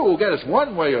 the devil will get us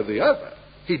one way or the other.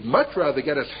 He'd much rather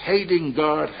get us hating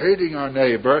God, hating our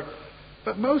neighbor,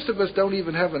 but most of us don't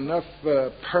even have enough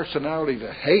personality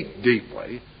to hate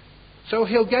deeply, so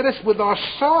he'll get us with our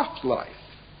soft life,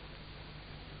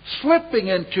 slipping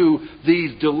into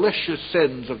these delicious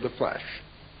sins of the flesh.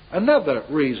 Another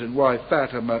reason why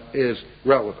Fatima is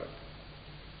relevant.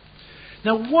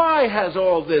 Now, why has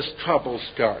all this trouble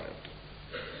started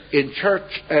in church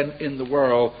and in the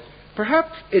world?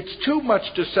 Perhaps it's too much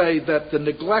to say that the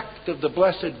neglect of the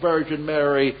Blessed Virgin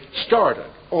Mary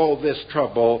started all this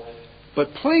trouble,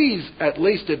 but please at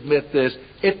least admit this,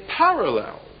 it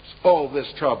parallels all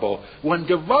this trouble. When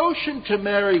devotion to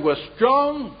Mary was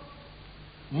strong,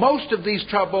 most of these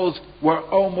troubles were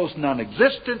almost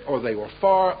non-existent, or they were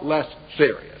far less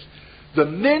serious. The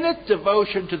minute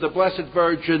devotion to the Blessed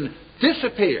Virgin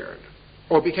disappeared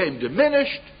or became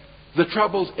diminished, the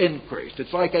troubles increased.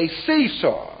 It's like a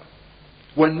seesaw.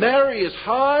 When Mary is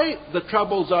high, the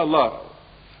troubles are low.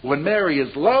 When Mary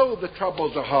is low, the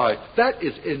troubles are high. That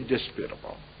is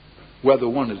indisputable. Whether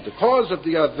one is the cause of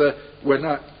the other,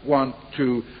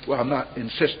 I'm not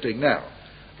insisting now.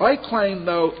 I claim,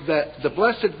 though, that the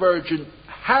Blessed Virgin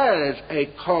has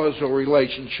a causal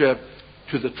relationship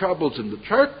to the troubles in the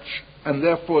church and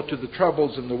therefore to the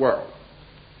troubles in the world.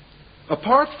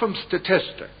 Apart from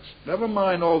statistics, never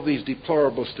mind all these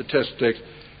deplorable statistics,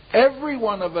 every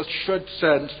one of us should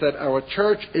sense that our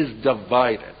church is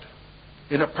divided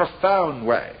in a profound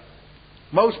way.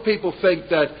 Most people think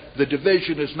that the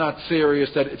division is not serious,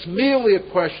 that it's merely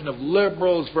a question of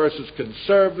liberals versus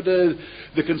conservatives.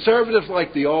 The conservatives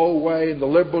like the old way and the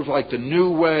liberals like the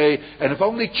new way, and if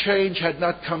only change had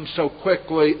not come so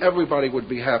quickly, everybody would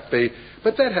be happy.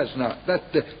 But that has not.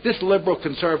 This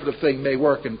liberal-conservative thing may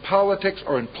work in politics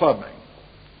or in plumbing.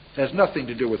 It has nothing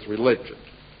to do with religion.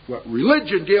 What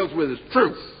religion deals with is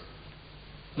truth,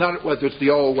 not whether it's the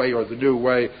old way or the new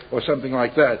way or something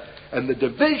like that. And the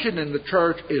division in the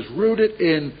church is rooted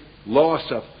in loss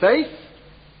of faith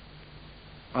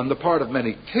on the part of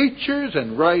many teachers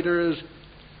and writers.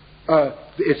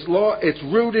 It's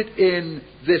rooted in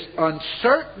this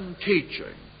uncertain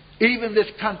teaching, even this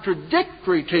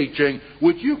contradictory teaching,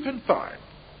 which you can find.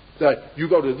 That you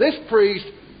go to this priest,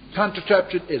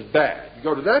 contraception is bad. You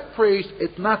go to that priest,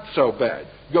 it's not so bad.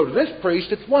 You go to this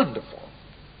priest, it's wonderful.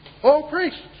 All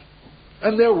priests.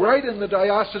 And they're right in the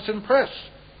diocesan press.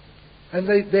 And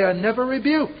they are never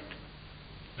rebuked.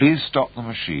 Please stop the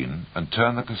machine and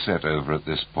turn the cassette over at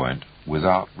this point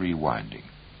without rewinding.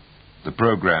 The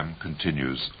program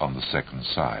continues on the second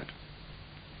side.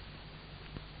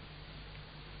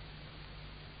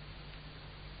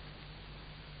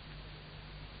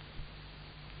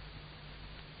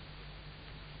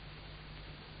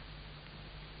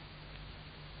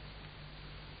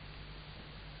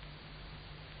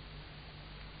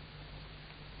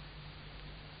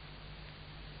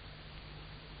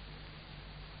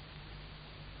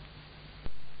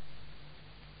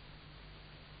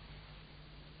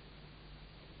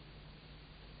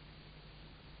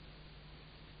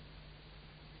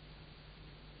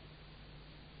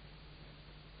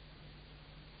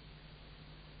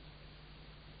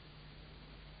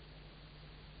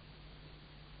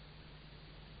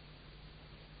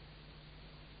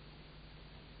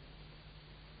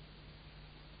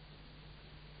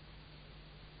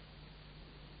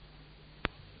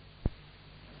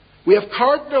 We have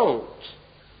cardinals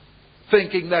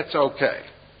thinking that's okay.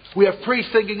 We have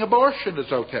priests thinking abortion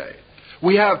is okay.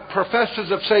 We have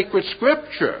professors of sacred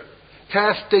scripture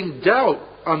casting doubt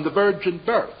on the virgin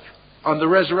birth, on the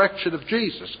resurrection of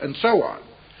Jesus, and so on.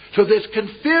 So there's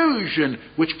confusion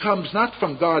which comes not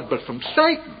from God but from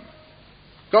Satan.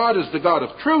 God is the God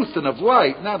of truth and of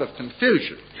light, not of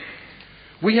confusion.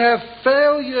 We have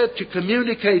failure to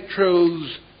communicate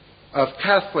truths of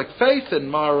Catholic faith and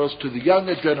morals to the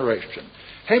younger generation.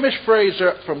 Hamish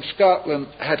Fraser from Scotland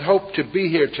had hoped to be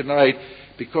here tonight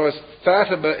because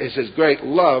Fatima is his great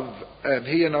love, and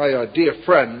he and I are dear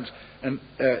friends, and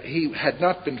he had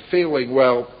not been feeling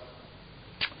well,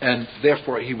 and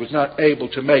therefore he was not able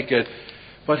to make it.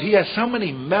 But he has so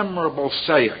many memorable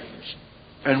sayings,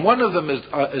 and one of them is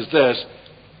this: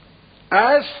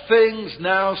 as things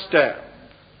now stand,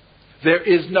 there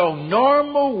is no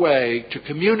normal way to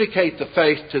communicate the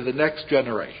faith to the next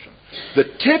generation. The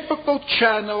typical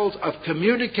channels of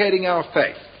communicating our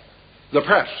faith, the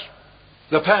press,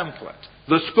 the pamphlet,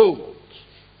 the schools,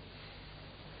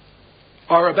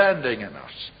 are abandoning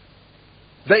us.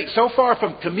 They, so far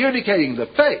from communicating the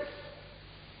faith,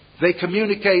 they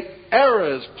communicate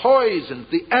errors, poisons,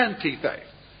 the anti-faith.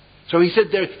 So he said,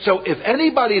 so if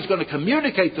anybody is going to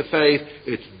communicate the faith,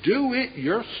 it's do it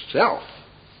yourself.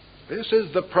 This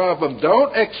is the problem.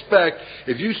 Don't expect,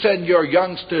 if you send your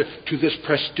youngster to this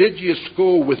prestigious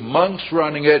school with monks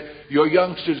running it, your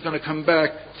youngster is going to come back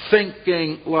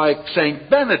thinking like St.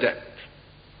 Benedict.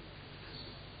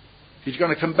 He's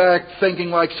going to come back thinking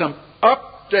like some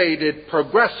updated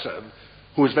progressive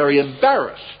who is very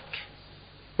embarrassed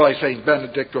by St.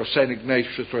 Benedict or St.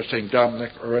 Ignatius or St.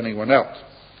 Dominic or anyone else.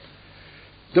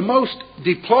 The most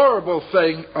deplorable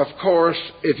thing, of course,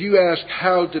 if you ask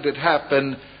how did it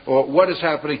happen or what is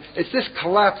happening, it's this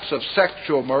collapse of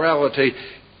sexual morality.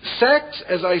 Sex,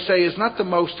 as I say, is not the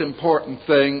most important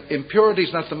thing. Impurity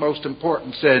is not the most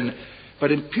important sin.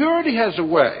 But impurity has a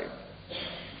way.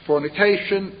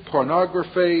 Fornication,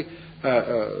 pornography,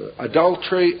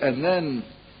 adultery, and then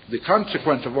the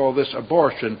consequence of all this,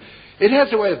 abortion. It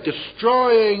has a way of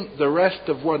destroying the rest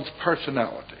of one's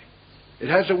personality. It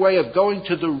has a way of going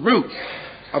to the root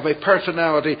of a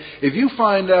personality. If you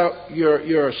find out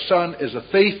your son is a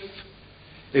thief,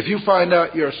 if you find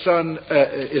out your son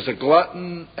is a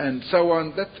glutton and so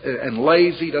on, and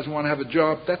lazy, doesn't want to have a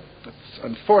job, that's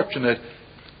unfortunate.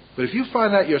 But if you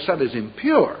find out your son is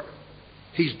impure,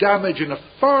 he's damaged in a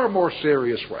far more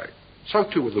serious way. So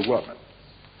too with the woman.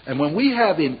 And when we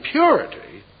have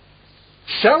impurity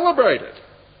celebrated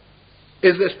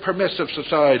in this permissive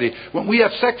society, when we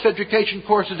have sex education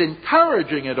courses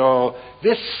encouraging it all,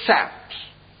 this saps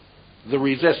the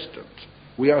resistance.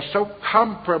 We are so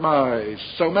compromised,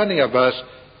 so many of us,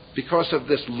 because of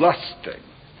this lusting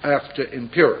after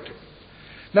impurity.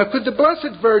 Now, could the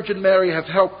Blessed Virgin Mary have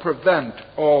helped prevent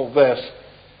all this?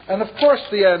 And of course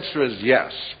the answer is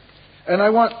yes. And I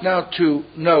want now to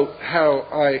note how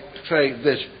I say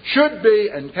this should be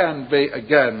and can be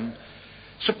again.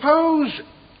 Suppose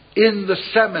in the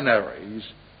seminaries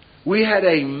we had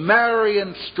a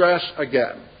Marian stress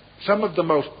again. Some of the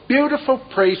most beautiful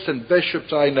priests and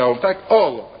bishops I know, in fact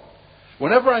all of them,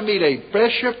 whenever I meet a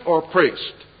bishop or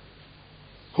priest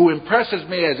who impresses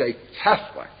me as a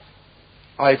Catholic,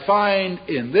 I find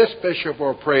in this bishop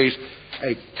or priest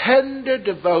a tender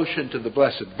devotion to the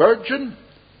Blessed Virgin,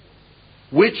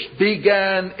 which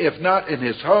began, if not in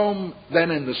his home,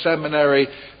 then in the seminary.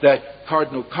 That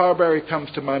Cardinal Carberry comes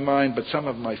to my mind, but some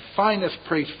of my finest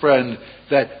priest friends,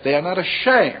 that they are not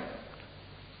ashamed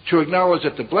to acknowledge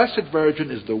that the Blessed Virgin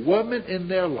is the woman in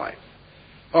their life.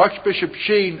 Archbishop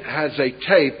Sheen has a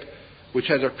tape which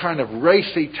has a kind of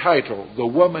racy title, The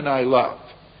Woman I Love,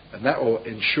 and that will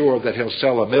ensure that he'll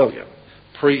sell 1 million.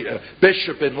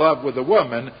 Bishop in love with a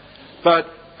woman, but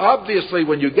obviously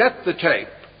when you get the tape,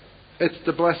 it's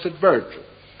the Blessed Virgin,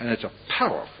 and it's a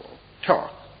powerful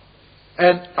talk.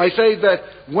 And I say that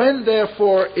when,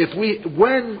 therefore,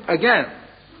 when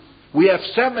we have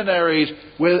seminaries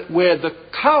where the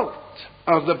cult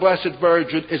of the Blessed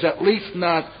Virgin is at least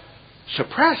not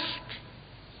suppressed,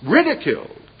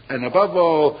 ridiculed, and above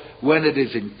all, when it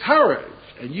is encouraged,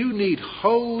 and you need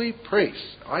holy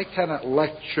priests. I cannot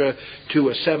lecture to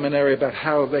a seminary about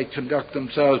how they conduct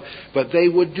themselves, but they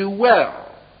would do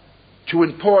well to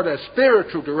import as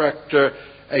spiritual director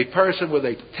a person with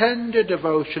a tender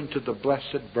devotion to the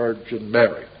Blessed Virgin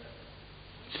Mary.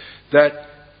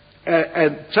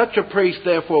 And such a priest,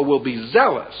 therefore, will be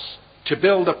zealous to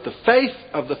build up the faith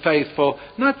of the faithful,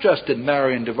 not just in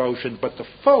Marian devotion, but the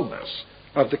fullness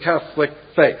of the Catholic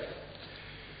faith.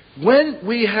 When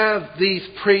we have these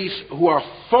priests who are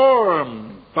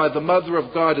formed by the Mother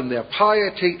of God in their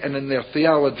piety and in their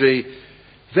theology,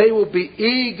 they will be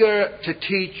eager to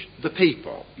teach the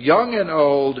people, young and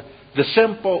old, the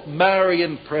simple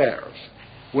Marian prayers.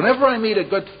 Whenever I meet a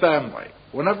good family,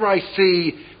 whenever I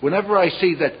see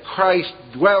that Christ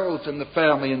dwells in the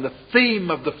family and the theme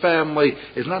of the family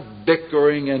is not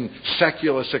bickering and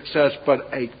secular success, but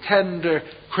a tender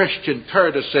Christian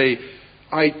courtesy,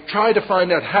 I try to find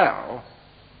out how.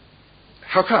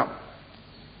 How come?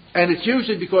 And it's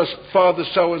usually because Father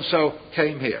so-and-so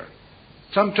came here.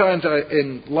 Sometimes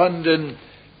in London,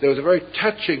 there was a very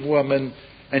touching woman,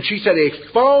 and she said a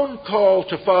phone call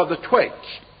to Father Twaits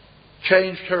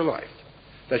changed her life.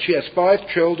 That she has 5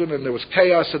 children and there was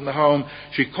chaos in the home.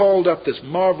 She called up this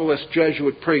marvelous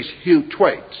Jesuit priest, Hugh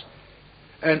Twaits.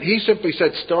 And he simply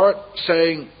said, start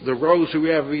saying the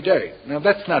rosary every day. Now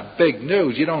that's not big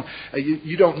news. You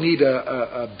don't need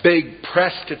a big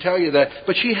press to tell you that.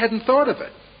 But she hadn't thought of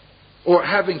it. Or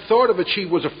having thought of it, she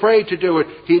was afraid to do it.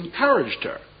 He encouraged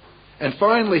her. And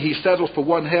finally he settled for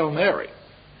one Hail Mary.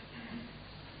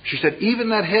 She said, even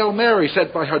that Hail Mary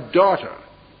said by her daughter,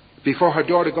 before her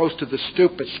daughter goes to the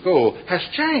stupid school, has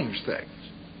changed things.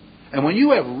 And when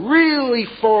you have really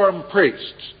formed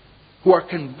priests who are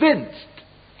convinced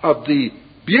of the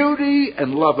beauty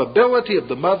and lovability of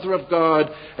the Mother of God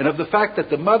and of the fact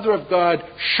that the Mother of God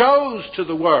shows to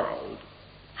the world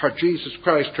her Jesus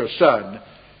Christ, her Son,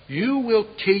 you will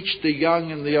teach the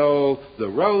young and the old the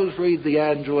Rosary, the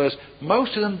Angelus.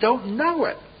 Most of them don't know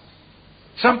it.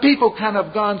 Some people can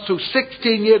have gone through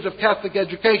 16 years of Catholic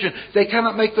education. They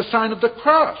cannot make the sign of the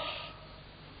cross.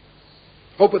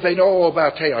 Oh, but they know all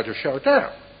about Teilhard de Chardin.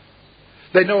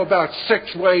 They know about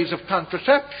 6 ways of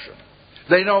contraception.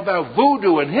 They know about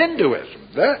voodoo and Hinduism.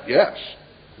 That, yes,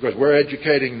 because we're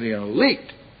educating the elite.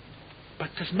 But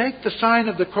to make the sign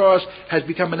of the cross has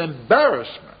become an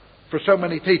embarrassment for so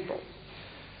many people.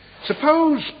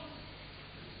 Suppose,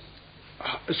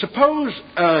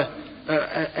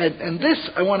 and this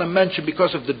I want to mention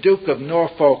because of the Duke of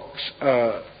Norfolk's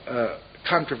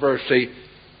controversy.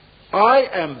 I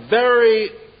am very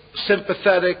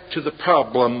sympathetic to the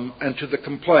problem and to the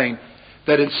complaint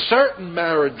that in certain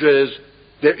marriages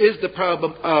there is the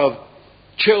problem of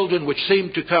children which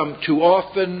seem to come too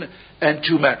often and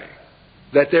too many.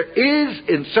 That there is,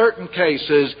 in certain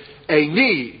cases, a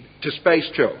need to space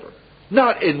children.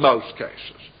 Not in most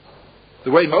cases.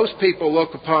 The way most people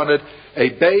look upon it, a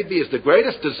baby is the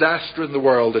greatest disaster in the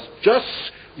world. It's just,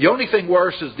 the only thing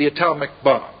worse is the atomic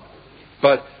bomb.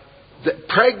 But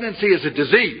pregnancy is a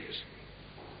disease.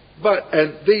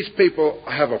 And these people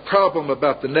have a problem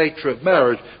about the nature of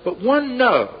marriage. But one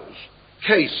knows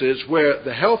cases where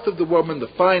the health of the woman, the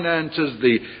finances,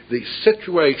 the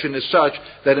situation is such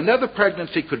that another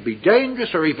pregnancy could be dangerous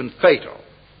or even fatal.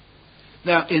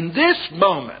 Now, in this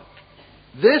moment,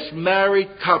 this married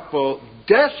couple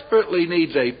desperately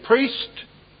needs a priest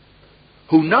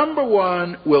who, number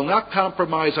one, will not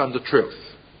compromise on the truth.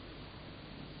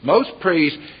 Most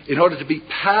priests, in order to be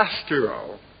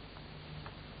pastoral,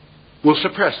 will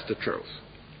suppress the truth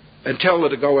and tell her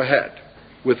to go ahead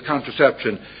with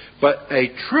contraception. But a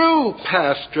true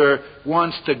pastor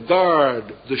wants to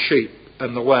guard the sheep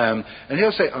and the lamb. And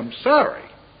he'll say, I'm sorry.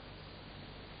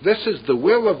 This is the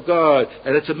will of God,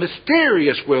 and it's a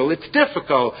mysterious will. It's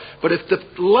difficult. But if the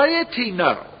laity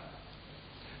know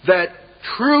that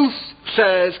truth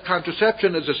says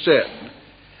contraception is a sin,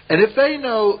 and if they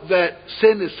know that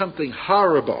sin is something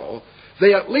horrible,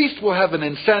 they at least will have an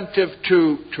incentive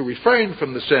to refrain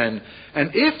from the sin.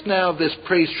 And if now this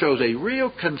priest shows a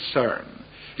real concern,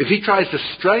 if he tries to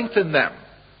strengthen them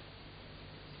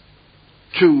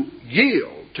to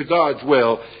yield to God's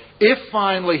will, if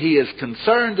finally he is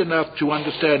concerned enough to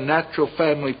understand natural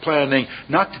family planning,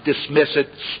 not to dismiss it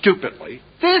stupidly,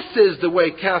 this is the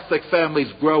way Catholic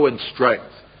families grow in strength.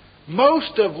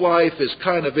 Most of life is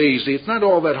kind of easy. It's not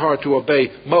all that hard to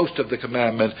obey most of the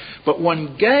commandments. But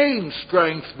one gains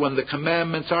strength when the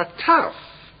commandments are tough.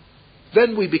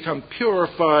 Then we become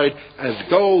purified as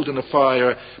gold in a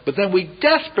fire. But then we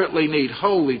desperately need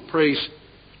holy priests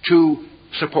to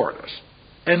support us.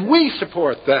 And we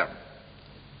support them.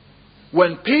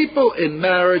 When people in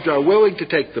marriage are willing to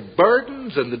take the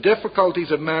burdens and the difficulties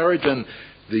of marriage and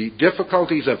the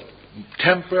difficulties of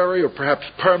temporary or perhaps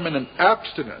permanent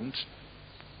abstinence,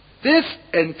 this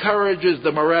encourages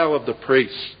the morale of the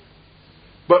priests.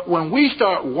 But when we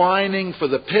start whining for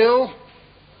the pill,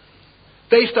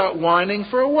 they start whining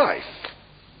for a wife.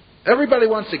 Everybody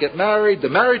wants to get married. The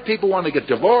married people want to get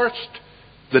divorced.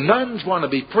 The nuns want to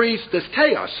be priests. There's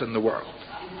chaos in the world.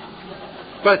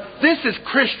 But this is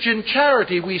Christian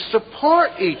charity. We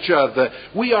support each other.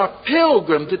 We are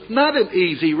pilgrims. It's not an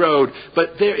easy road,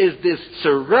 but there is this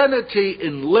serenity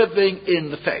in living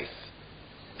in the faith.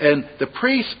 And the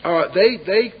priests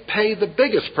they pay the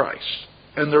biggest price.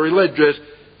 And the religious,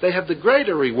 they have the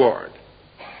greater reward.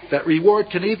 That reward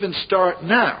can even start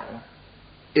now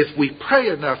if we pray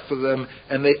enough for them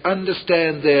and they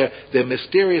understand their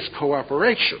mysterious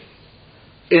cooperation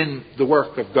in the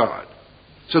work of God.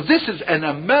 So this is, an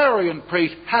Amarian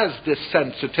priest has this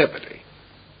sensitivity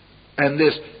and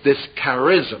this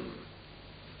charism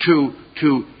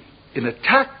to, in a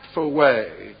tactful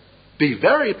way, be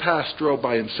very pastoral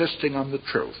by insisting on the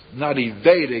truth, not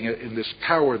evading it in this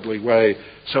cowardly way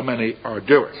so many are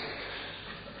doing.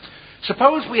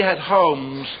 Suppose we had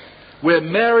homes where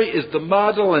Mary is the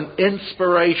model and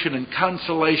inspiration and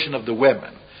consolation of the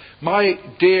women. My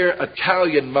dear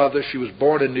Italian mother, she was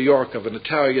born in New York of an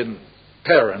Italian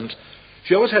parent,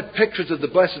 she always had pictures of the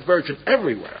Blessed Virgin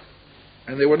everywhere.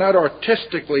 And they were not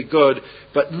artistically good,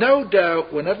 but no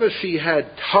doubt whenever she had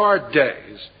hard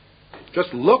days,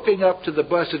 just looking up to the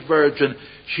Blessed Virgin,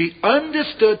 she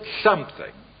understood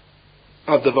something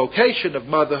of the vocation of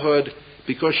motherhood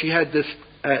because she had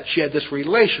this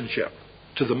relationship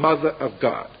to the Mother of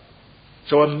God.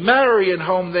 So a Marian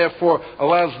home, therefore,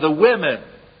 allows the women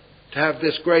to have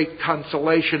this great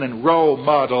consolation and role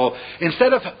model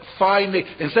instead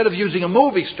of using a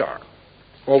movie star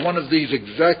or one of these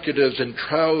executives in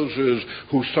trousers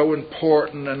who's so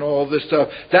important and all this stuff.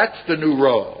 That's the new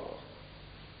role.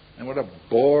 And what a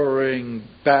boring,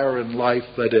 barren life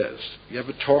that is. You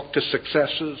ever talk to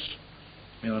successes?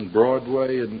 On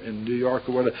Broadway in New York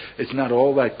or whatever. It's not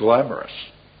all that glamorous.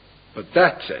 But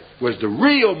that's it. Whereas the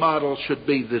real model should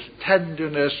be this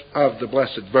tenderness of the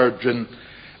Blessed Virgin.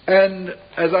 And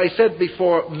as I said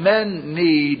before, men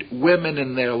need women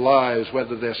in their lives,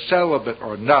 whether they're celibate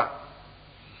or not.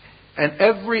 And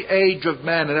every age of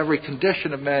man and every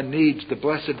condition of man needs the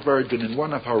Blessed Virgin in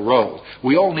one of her roles.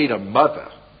 We all need a mother,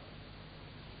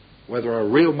 whether our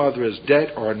real mother is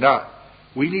dead or not.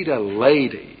 We need a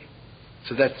lady,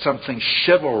 so that something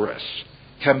chivalrous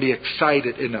can be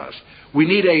excited in us. We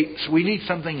need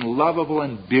something lovable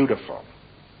and beautiful,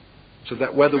 so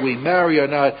that whether we marry or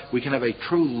not, we can have a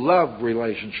true love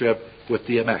relationship with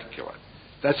the Immaculate.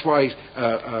 That's why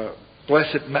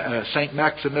Blessed Saint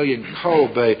Maximilian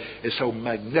Kolbe is so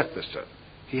magnificent.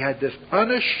 He had this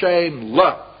unashamed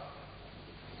love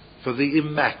for the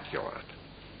Immaculate.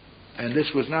 And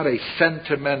this was not a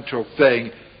sentimental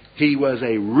thing. He was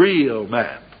a real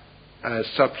man, as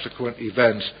subsequent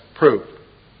events proved.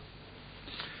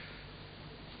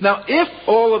 Now, if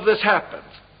all of this happens,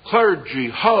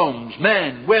 clergy, homes,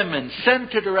 men, women,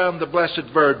 centered around the Blessed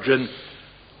Virgin,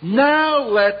 now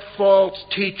let false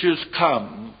teachers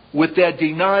come with their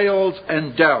denials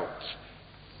and doubts,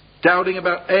 doubting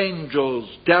about angels,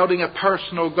 doubting a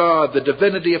personal God, the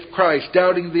divinity of Christ,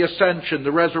 doubting the ascension,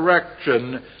 the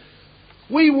resurrection.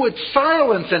 We would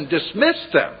silence and dismiss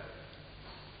them.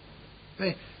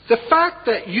 The fact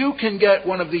that you can get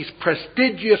one of these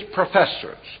prestigious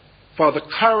professors, Father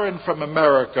Curran from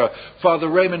America, Father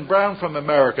Raymond Brown from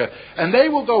America, and they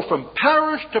will go from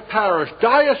parish to parish,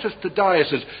 diocese to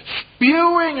diocese,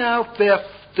 spewing out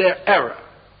their error.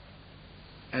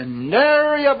 And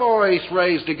nary a voice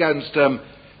raised against them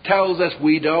tells us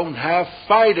we don't have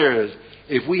fighters.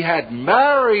 If we had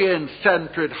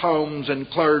Marian-centered homes and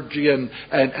clergy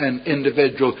and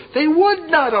individuals, they would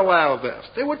not allow this.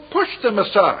 They would push them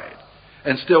aside.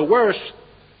 And still worse,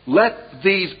 let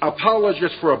these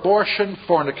apologists for abortion,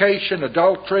 fornication,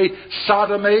 adultery,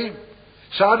 sodomy,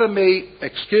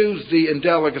 excuse the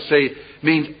indelicacy,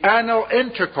 means anal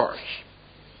intercourse.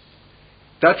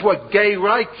 That's what gay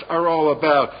rights are all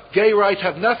about. Gay rights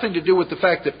have nothing to do with the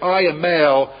fact that I, a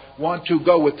male, want to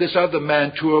go with this other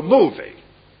man to a movie.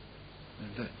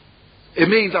 It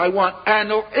means I want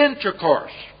anal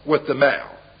intercourse with the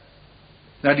male.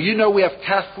 Now, do you know we have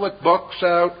Catholic books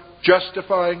out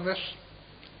justifying this?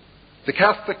 The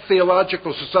Catholic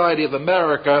Theological Society of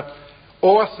America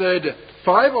authored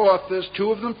 5 authors,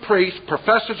 2 of them priests,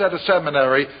 professors at a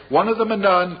seminary, one of them a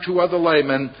nun, 2 other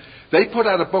laymen. They put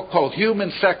out a book called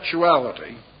Human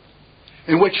Sexuality,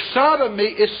 in which sodomy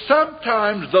is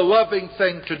sometimes the loving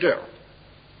thing to do.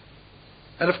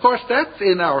 And of course, that's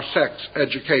in our sex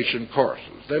education courses.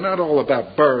 They're not all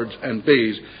about birds and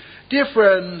bees. Dear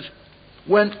friends,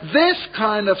 when this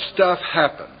kind of stuff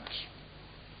happens,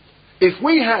 if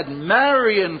we had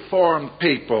Marian-formed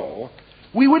people,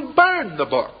 we would burn the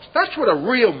books. That's what a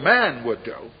real man would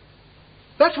do.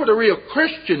 That's what a real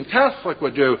Christian Catholic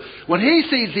would do. When he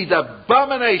sees these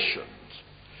abominations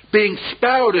being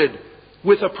spouted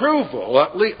with approval,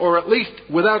 or at least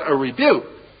without a rebuke,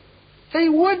 they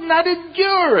would not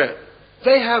endure it.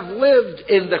 They have lived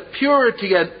in the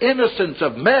purity and innocence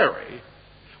of Mary.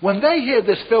 When they hear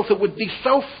this filth, it would be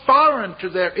so foreign to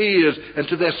their ears and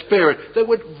to their spirit, they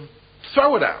would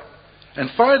throw it out.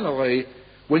 And finally,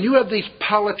 when you have these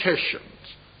politicians,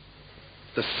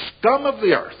 the scum of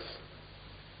the earth,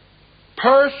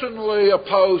 personally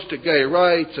opposed to gay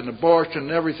rights and abortion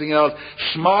and everything else,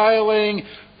 smiling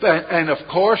and of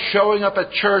course showing up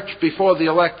at church before the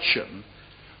election,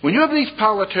 when you have these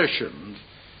politicians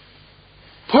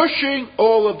pushing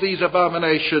all of these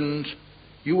abominations,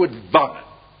 you would vomit.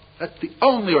 That's the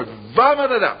only word.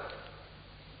 Vomit it up.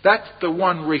 That's the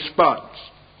one response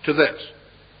to this.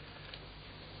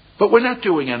 But we're not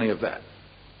doing any of that.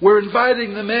 We're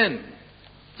inviting them in.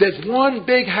 There's one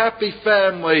big happy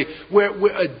family where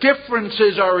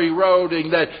differences are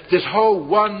eroding, that this whole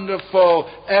wonderful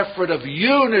effort of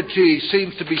unity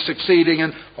seems to be succeeding.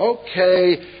 And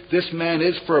okay, this man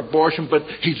is for abortion, but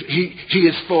he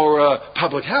is for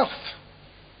public health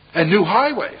and new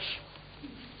highways.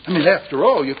 I mean, after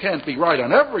all, you can't be right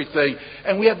on everything.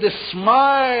 And we have this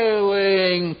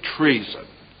smiling treason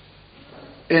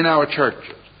in our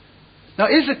churches. Now,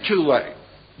 is it too late?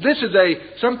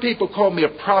 Some people call me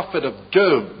a prophet of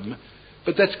doom,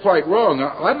 but that's quite wrong.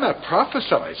 I'm not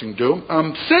prophesizing doom.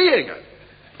 I'm seeing it.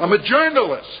 I'm a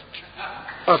journalist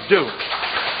of doom.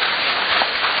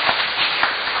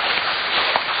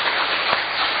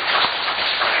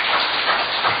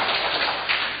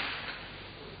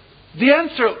 The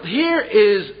answer here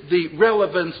is the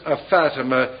relevance of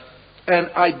Fatima,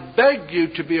 and I beg you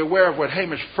to be aware of what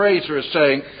Hamish Fraser is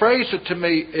saying. Fraser, to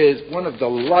me, is one of the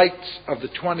lights of the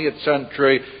 20th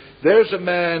century. There's a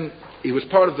man, he was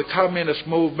part of the communist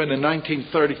movement in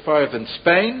 1935 in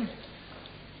Spain.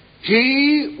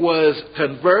 He was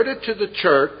converted to the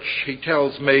church, he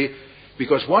tells me,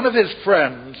 because one of his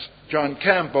friends, John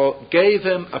Campbell, gave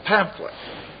him a pamphlet,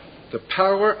 The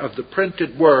Power of the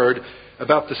Printed Word,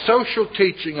 about the social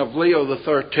teaching of Leo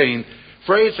XIII.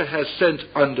 Fraser has since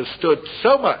understood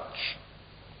so much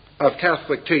of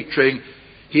Catholic teaching.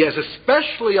 He has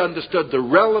especially understood the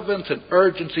relevance and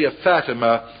urgency of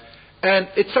Fatima, and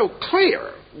it's so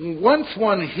clear. Once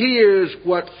one hears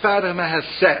what Fatima has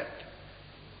said,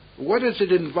 what does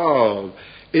it involve?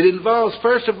 It involves,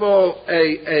 first of all,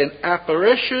 an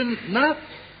apparition, not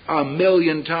a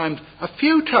million times, a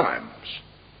few times,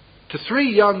 to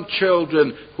 3 young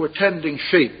children who are tending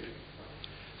sheep.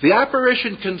 The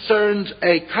apparition concerns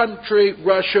a country,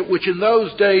 Russia, which in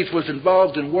those days was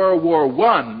involved in World War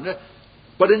I,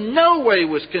 but in no way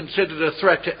was considered a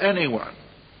threat to anyone.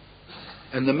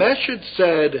 And the message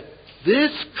said,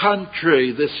 this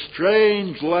country, this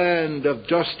strange land of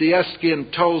Dostoevsky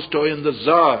and Tolstoy and the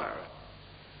Tsar,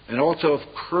 and also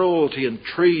of cruelty and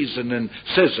treason and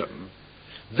schism,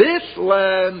 this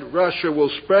land, Russia,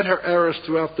 will spread her errors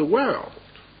throughout the world.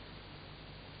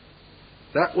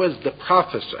 That was the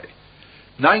prophecy.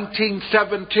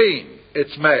 1917,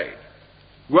 it's made.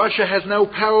 Russia has no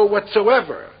power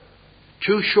whatsoever.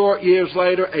 2 short years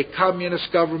later, a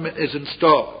communist government is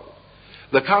installed.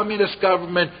 The communist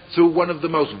government, through one of the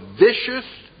most vicious,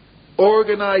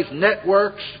 organized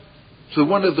networks, through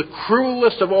one of the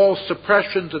cruelest of all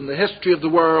suppressions in the history of the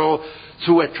world,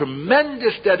 through a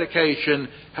tremendous dedication,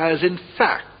 has in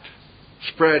fact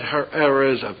spread her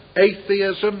errors of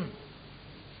atheism,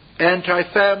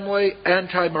 anti-family,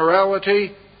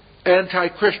 anti-morality,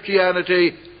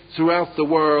 anti-Christianity throughout the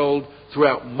world,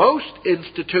 throughout most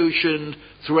institutions,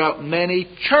 throughout many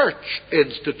church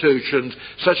institutions,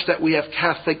 such that we have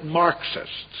Catholic Marxists.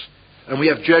 And we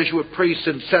have Jesuit priests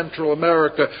in Central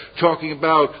America talking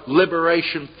about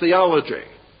liberation theology.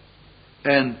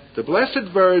 And the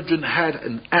Blessed Virgin had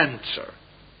an answer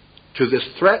to this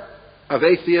threat of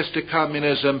atheistic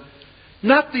communism.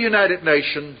 Not the United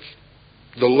Nations,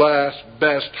 the last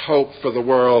best hope for the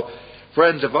world.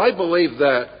 Friends, if I believed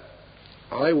that,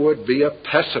 I would be a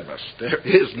pessimist. There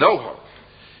is no hope.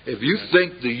 If you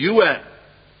think the UN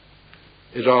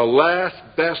is our last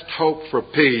best hope for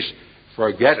peace,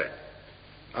 forget it.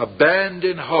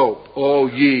 Abandon hope, all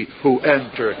ye who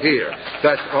enter here.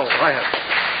 That's all I have.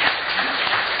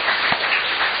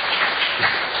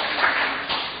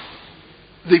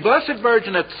 The Blessed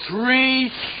Virgin had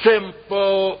 3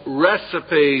 simple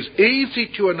recipes, easy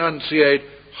to enunciate,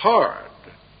 hard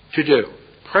to do.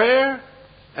 Prayer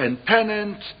and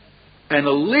penance and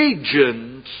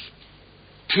allegiance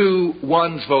to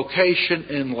one's vocation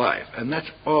in life. And that's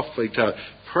awfully tough.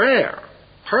 Prayer,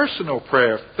 personal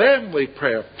prayer, family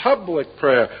prayer, public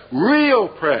prayer, real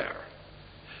prayer.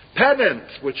 Penance,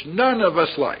 which none of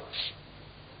us likes.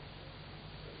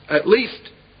 At least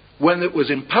when it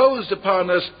was imposed upon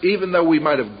us, even though we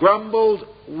might have grumbled,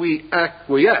 we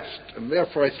acquiesced. And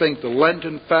therefore I think the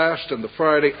Lenten fast and the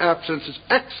Friday absence is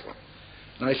excellent.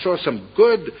 And I saw some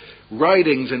good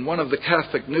writings in one of the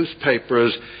Catholic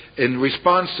newspapers in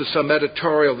response to some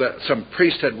editorial that some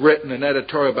priest had written, an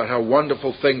editorial about how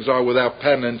wonderful things are without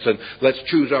penance and let's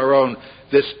choose our own.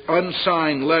 This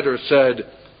unsigned letter said,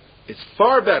 it's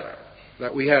far better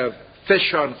that we have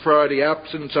fish on Friday,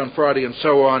 abstinence on Friday, and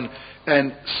so on,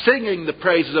 and singing the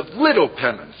praises of little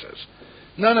penances.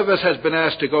 None of us has been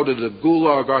asked to go to the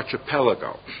Gulag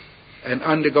Archipelago and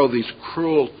undergo these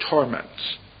cruel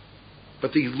torments.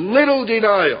 But these little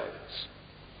denials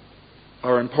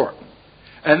are important.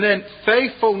 And then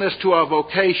faithfulness to our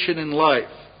vocation in life.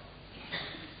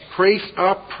 Priests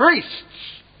are priests,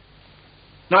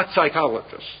 not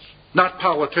psychologists, not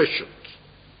politicians,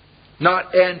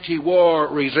 not anti-war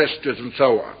resistors and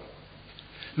so on.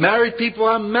 Married people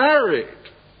are married,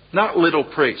 not little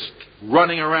priests,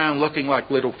 running around looking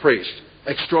like little priests,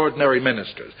 extraordinary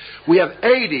ministers. We have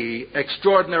 80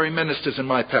 extraordinary ministers in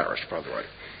my parish, by the way.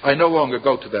 I no longer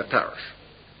go to that parish.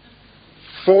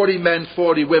 40 men,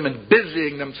 40 women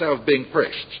busying themselves being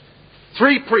priests.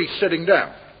 3 priests sitting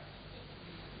down.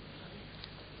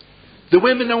 The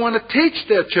women don't want to teach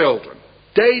their children.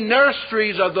 Day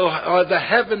nurseries are the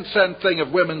heaven-sent thing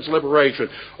of women's liberation.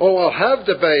 Oh, I'll have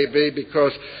the baby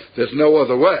because there's no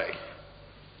other way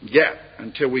yet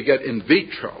until we get in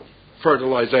vitro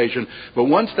fertilization. But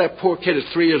once that poor kid is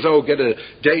 3 years old, get a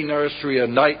day nursery, a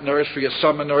night nursery, a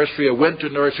summer nursery, a winter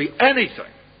nursery,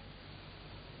 anything.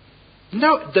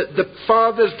 No, the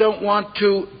fathers don't want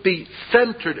to be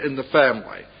centered in the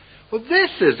family. Well,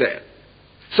 this is it.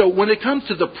 So when it comes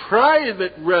to the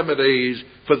private remedies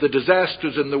for the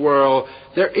disasters in the world,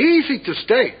 they're easy to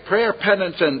state: prayer,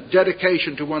 penance, and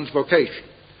dedication to one's vocation.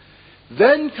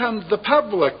 Then comes the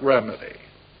public remedy.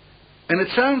 And it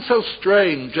sounds so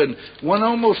strange, and one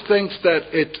almost thinks that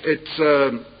it's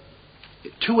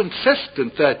too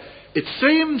insistent, that it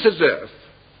seems as if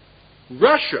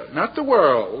Russia, not the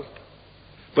world,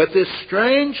 but this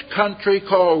strange country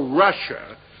called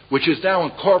Russia, which is now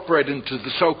incorporated into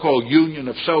the so-called Union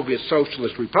of Soviet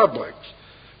Socialist Republics,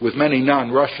 with many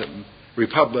non-Russian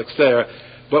republics there.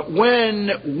 But when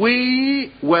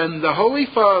the Holy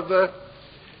Father,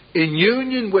 in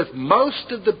union with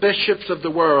most of the bishops of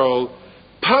the world,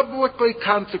 publicly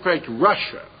consecrates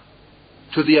Russia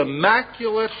to the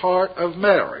Immaculate Heart of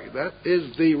Mary, that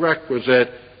is the requisite,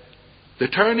 the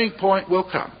turning point will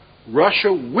come.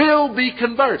 Russia will be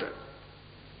converted.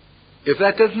 If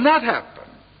that does not happen,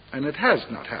 and it has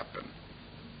not happened,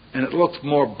 and it looks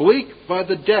more bleak by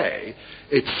the day,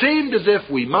 it seemed as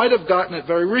if we might have gotten it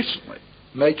very recently,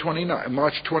 March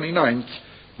 29th,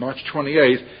 March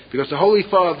 28th, because the Holy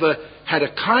Father had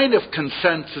a kind of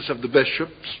consensus of the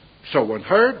bishops, so one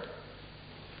heard.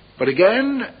 But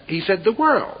again, he said the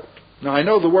world. Now, I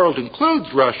know the world includes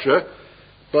Russia,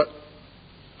 but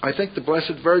I think the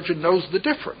Blessed Virgin knows the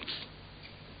difference.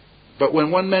 But when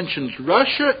one mentions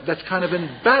Russia, that's kind of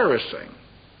embarrassing.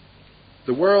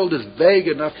 The world is vague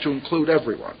enough to include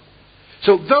everyone.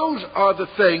 So those are the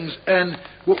things, and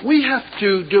what we have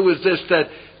to do is this, that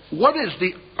what is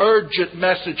the urgent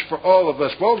message for all of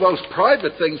us? Well, those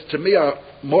private things to me are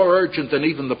more urgent than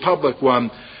even the public one.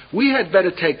 We had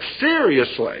better take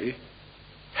seriously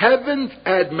heaven's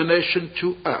admonition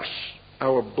to us,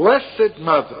 our Blessed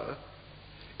Mother,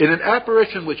 in an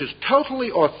apparition which is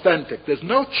totally authentic. There's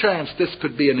no chance this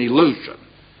could be an illusion.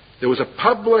 There was a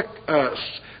public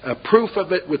proof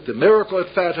of it with the miracle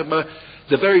at Fatima.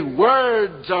 The very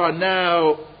words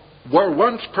were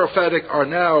once prophetic, are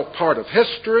now part of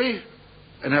history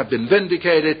and have been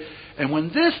vindicated. And when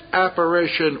this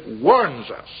apparition warns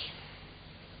us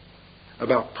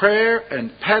about prayer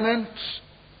and penance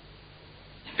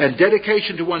and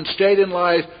dedication to one's state in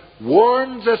life,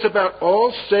 warns us about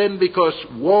all sin, because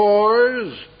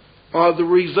wars are the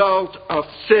result of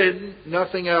sin,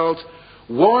 nothing else,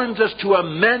 warns us to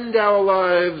amend our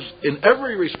lives in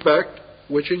every respect,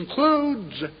 which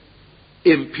includes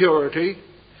impurity.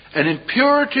 And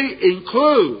impurity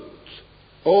includes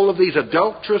all of these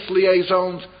adulterous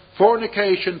liaisons,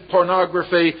 fornication,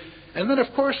 pornography, and then, of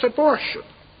course, abortion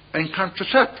and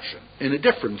contraception in a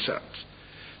different sense.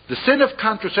 The sin of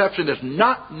contraception is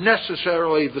not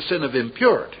necessarily the sin of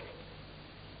impurity.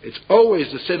 It's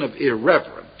always the sin of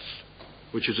irreverence,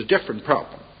 which is a different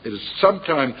problem. It is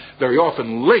sometimes, very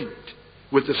often, linked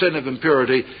with the sin of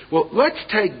impurity. Well, let's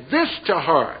take this to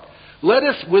heart. Let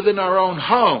us, within our own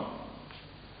homes,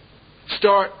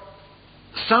 start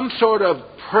some sort of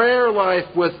prayer life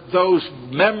with those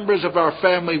members of our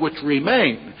family which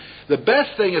remain, the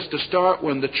best thing is to start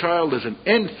when the child is an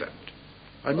infant.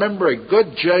 I remember a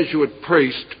good Jesuit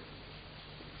priest.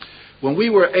 When we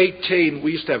were 18,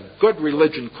 we used to have good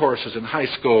religion courses in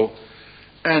high school,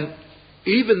 and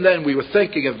even then we were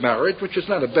thinking of marriage, which is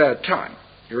not a bad time.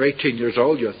 You're 18 years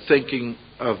old, you're thinking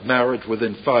of marriage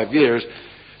within 5 years.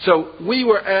 So we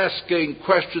were asking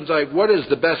questions like, what is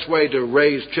the best way to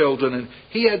raise children? And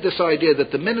he had this idea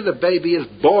that the minute a baby is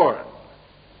born,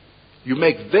 you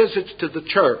make visits to the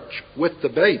church with the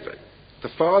baby. The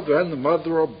father and the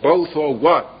mother are both or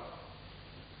one.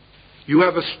 You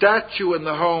have a statue in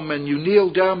the home and you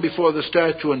kneel down before the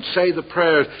statue and say the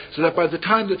prayers so that by the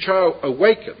time the child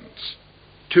awakens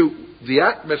to the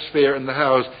atmosphere in the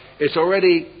house, it's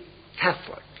already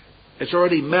Catholic. It's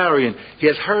already Marian. He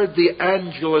has heard the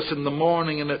Angelus in the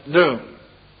morning and at noon.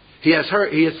 He has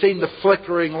seen the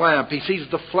flickering lamp. He sees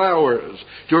the flowers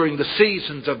during the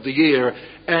seasons of the year.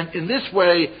 And in this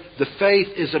way, the faith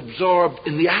is absorbed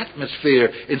in the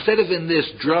atmosphere instead of in this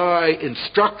dry,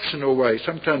 instructional way.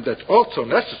 Sometimes that's also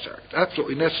necessary. It's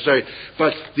absolutely necessary.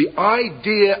 But the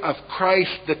idea of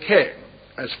Christ the King,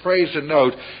 as Fraser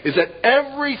notes, is that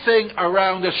everything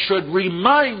around us should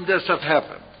remind us of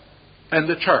heaven and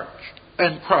the church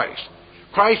and Christ.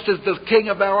 Christ is the king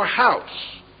of our house.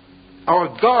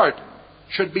 Our garden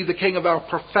should be the king of our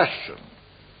profession.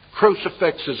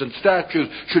 Crucifixes and statues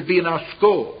should be in our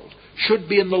schools, should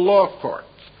be in the law courts,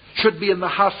 should be in the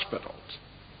hospitals.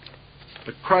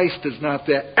 But Christ is not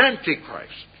there.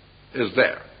 Antichrist is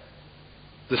there.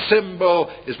 The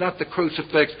symbol is not the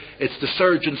crucifix, it's the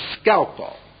surgeon's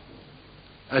scalpel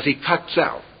as he cuts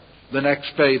out the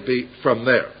next baby from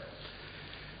there.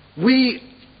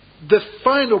 The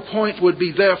final point would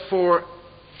be, therefore,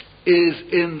 is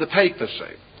in the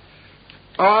papacy.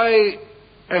 I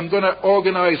am going to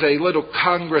organize a little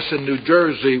congress in New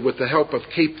Jersey with the help of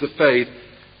Keep the Faith,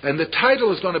 and the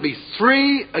title is going to be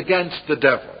 3 Against the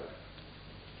Devil.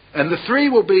 And the 3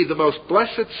 will be the Most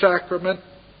Blessed Sacrament,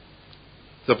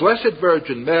 the Blessed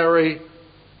Virgin Mary,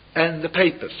 and the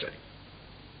papacy.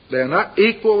 They're not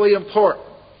equally important,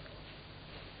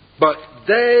 but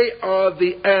they are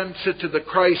the answer to the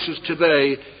crisis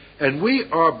today, and we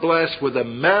are blessed with a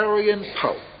Marian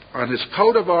Pope. On his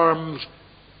coat of arms,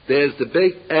 there's the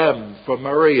big M for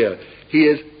Maria. He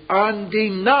is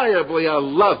undeniably a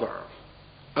lover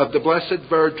of the Blessed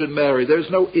Virgin Mary. There's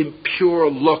no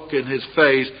impure look in his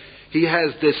face. He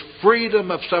has this freedom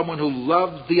of someone who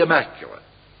loves the Immaculate.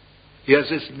 He has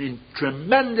this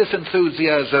tremendous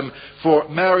enthusiasm for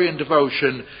Marian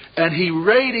devotion, and he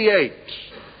radiates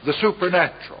the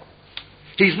supernatural.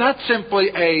 He's not simply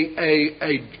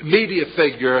a media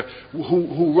figure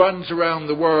who runs around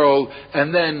the world,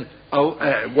 and then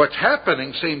what's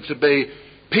happening seems to be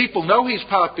people know he's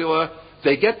popular,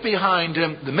 they get behind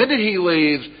him, the minute he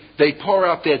leaves, they pour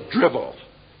out their drivel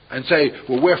and say,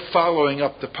 well, we're following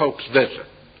up the Pope's visit.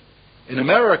 In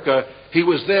America, he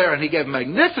was there and he gave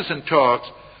magnificent talks.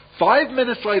 5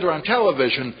 minutes later on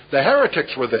television, the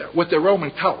heretics were there with their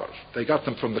Roman colors. They got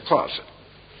them from the closet,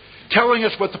 telling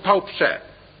us what the Pope said.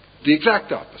 The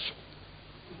exact opposite.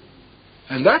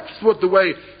 And that's what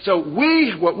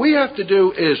what we have to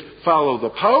do is follow the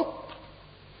Pope.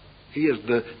 He is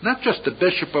not just the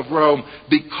Bishop of Rome.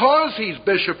 Because he's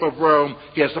Bishop of Rome,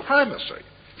 he has the primacy.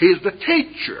 He is the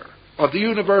teacher of the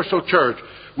universal church.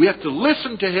 We have to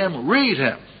listen to him, read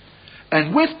him.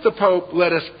 And with the Pope,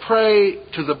 let us pray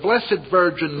to the Blessed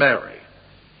Virgin Mary.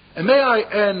 And may I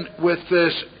end with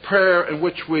this prayer in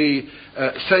which we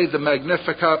say the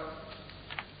Magnificat,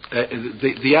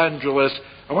 the Angelus.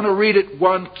 I want to read it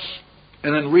once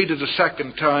and then read it a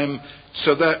second time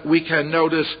so that we can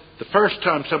notice the first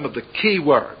time some of the key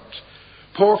words.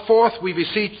 Pour forth, we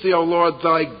beseech thee, O Lord,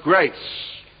 thy grace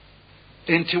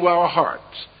into our hearts.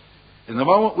 In the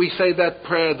moment we say that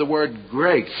prayer, the word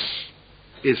grace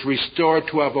is restored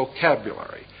to our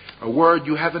vocabulary, a word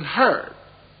you haven't heard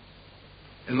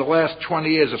in the last 20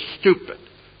 years of stupid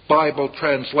Bible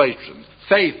translations.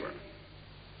 Favor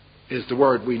is the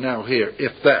word we now hear,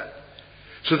 if that.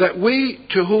 So that we,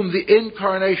 to whom the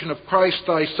incarnation of Christ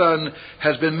thy Son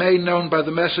has been made known by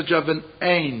the message of an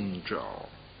angel.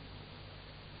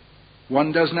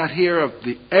 One does not hear of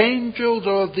the angels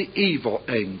or the evil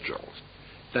angels.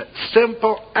 That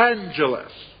simple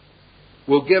Angelus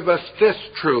will give us this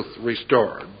truth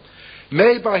restored.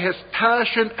 May by his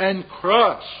passion and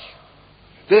cross,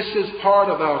 this is part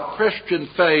of our Christian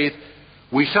faith.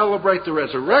 We celebrate the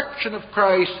resurrection of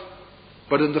Christ,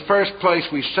 but in the first place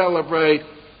we celebrate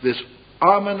this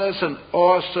ominous and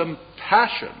awesome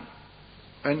passion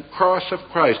and cross of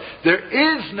Christ. There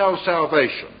is no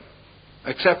salvation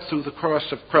except through the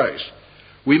cross of Christ.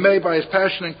 We may by his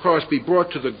passion and cross be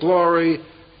brought to the glory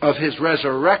of his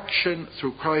resurrection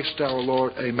through Christ our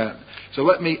Lord. Amen. So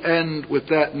let me end with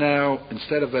that now,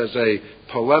 instead of as a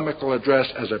polemical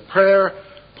address, as a prayer.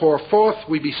 Pour forth,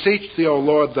 we beseech thee, O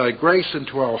Lord, thy grace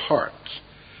into our hearts,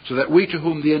 so that we, to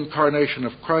whom the incarnation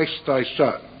of Christ thy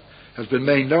Son has been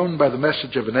made known by the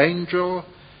message of an angel,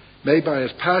 may by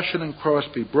his passion and cross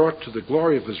be brought to the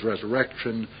glory of his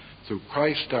resurrection through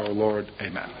Christ our Lord.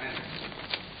 Amen.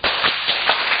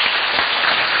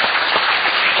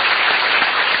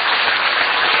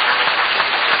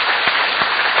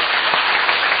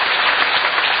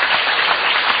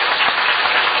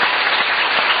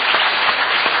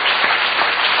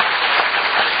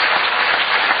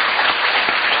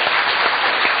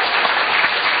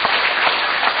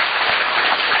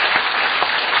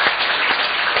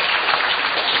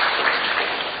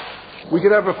 We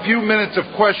could have a few minutes of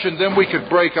questions, then we could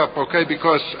break up, okay?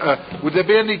 Because would there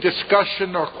be any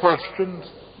discussion or questions?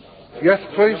 Yes,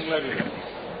 please.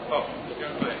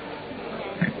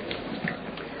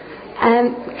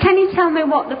 Can you tell me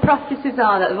what the prophecies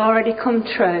are that have already come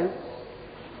true?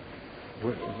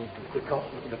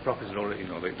 The prophecies already,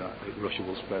 that Russia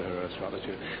will spread her throughout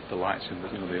the lights in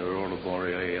the aurora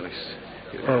borealis.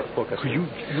 Could you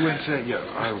answer? Yeah.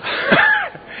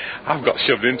 I've got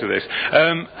shoved into this.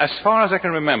 As far as I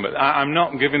can remember, I'm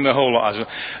not giving the whole lot.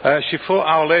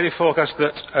 Our Lady forecast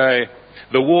that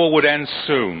the war would end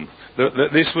soon.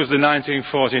 That this was the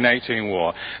 1914-18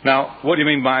 war. Now, what do you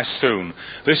mean by soon?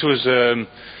 This was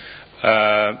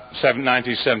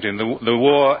 1917. The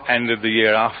war ended the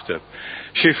year after.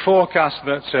 She forecast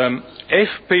that if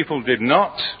people did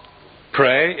not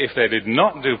pray, if they did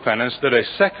not do penance, that a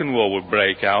second war would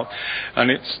break out, and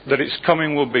that its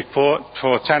coming would be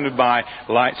foretended by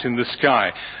lights in the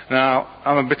sky. Now,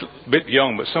 I'm a bit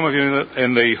young, but some of you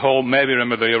in the hall maybe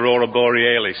remember the aurora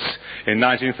borealis in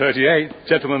 1938,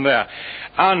 gentlemen there.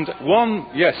 And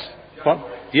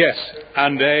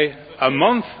and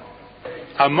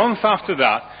a month after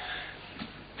that,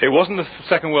 it wasn't the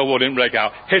Second World War didn't break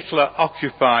out. Hitler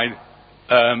occupied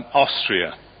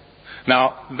Austria.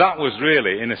 Now, that was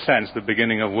really, in a sense, the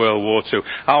beginning of World War II.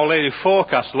 Our Lady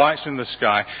forecast lights in the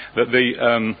sky that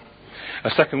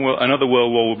another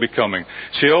World War would be coming.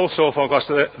 She also forecast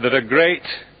that a great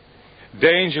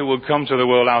danger would come to the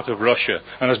world out of Russia.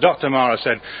 And as Dr. A.Marra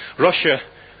said, Russia,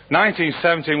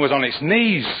 1917, was on its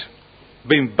knees,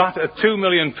 being battered. 2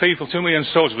 million people, 2 million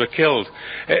soldiers were killed.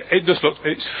 It just looked,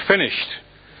 it's finished.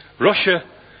 Russia,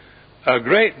 a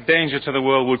great danger to the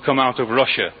world would come out of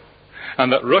Russia.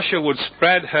 And that Russia would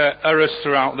spread her errors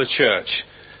throughout the church,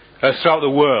 throughout the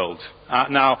world.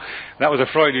 Now, that was a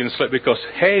Freudian slip because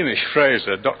Hamish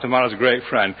Fraser, Dr. A.Marra's great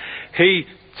friend, he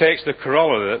takes the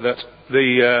corollary that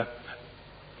the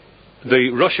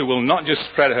Russia will not just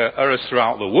spread her errors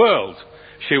throughout the world,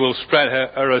 she will spread her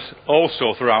errors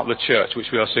also throughout the church, which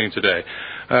we are seeing today.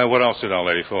 What else did Our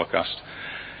Lady forecast?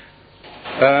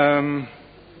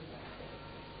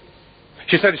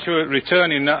 She said she would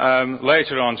return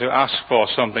later on to ask for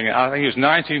something. I think it was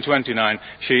 1929.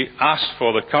 She asked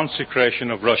for the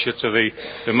consecration of Russia to the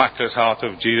Immaculate Heart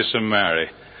of Jesus and Mary.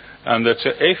 And that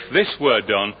if this were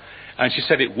done, and she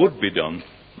said it would be done,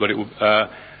 but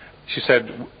she said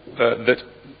that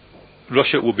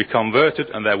Russia would be converted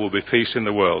and there will be peace in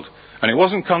the world. And it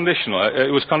wasn't conditional.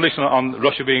 It was conditional on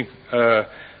Russia being,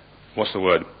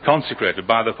 consecrated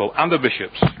by the Pope and the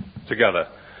bishops together.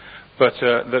 But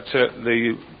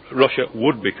the Russia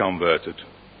would be converted.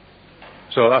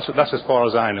 So that's as far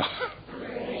as I know.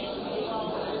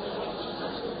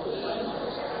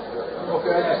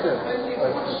 Okay, I understand.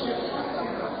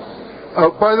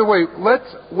 By the way,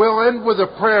 we'll end with a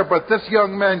prayer, but this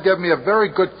young man gave me a very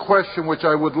good question which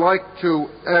I would like to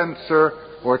answer,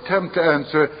 or attempt to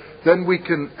answer. Then we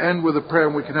can end with a prayer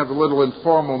and we can have a little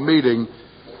informal meeting.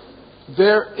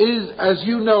 There is, as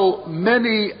you know,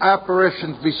 many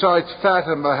apparitions besides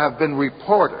Fatima have been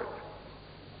reported.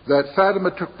 That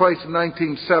Fatima took place in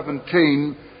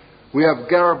 1917. We have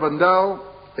Garabandal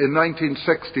in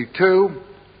 1962.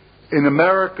 In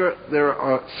America, there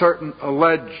are certain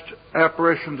alleged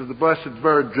apparitions of the Blessed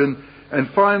Virgin. And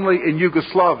finally, in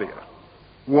Yugoslavia,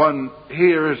 one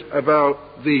hears about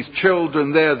these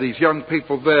children there, these young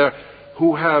people there,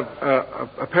 who have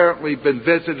apparently been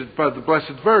visited by the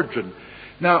Blessed Virgin.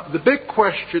 Now, the big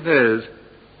question is,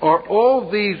 are all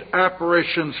these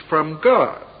apparitions from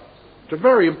God? It's a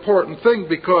very important thing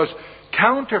because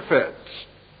counterfeits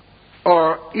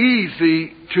are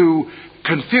easy to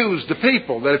confuse the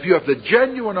people. That if you have the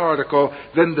genuine article,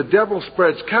 then the devil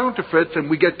spreads counterfeits and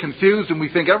we get confused and we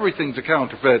think everything's a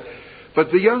counterfeit.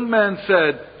 But the young man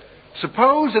said,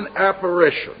 suppose an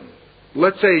apparition,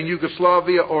 let's say in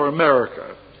Yugoslavia or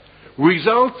America,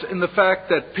 results in the fact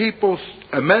that people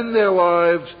amend their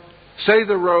lives, say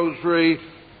the rosary,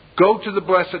 go to the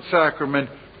Blessed Sacrament.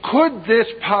 Could this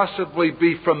possibly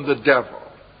be from the devil?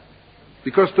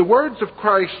 Because the words of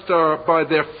Christ are, by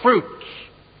their fruits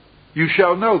you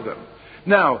shall know them.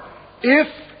 Now, if,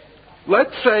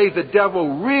 let's say, the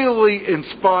devil really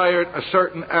inspired a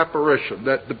certain apparition,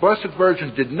 that the Blessed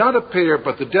Virgin did not appear,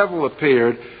 but the devil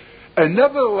appeared, and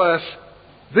nevertheless,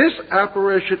 this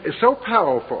apparition is so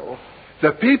powerful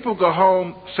that people go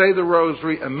home, say the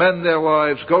rosary, amend their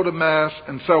lives, go to Mass,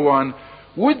 and so on,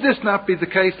 would this not be the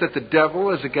case that the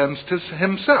devil is against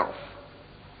himself?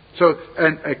 So,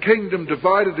 and a kingdom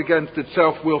divided against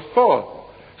itself will fall.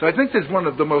 So I think this is one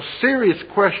of the most serious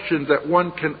questions that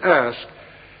one can ask.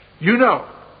 You know,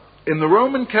 in the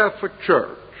Roman Catholic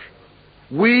Church,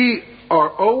 we are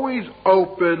always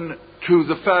open to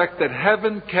the fact that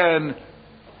heaven can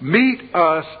meet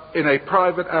us in a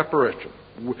private apparition.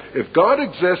 If God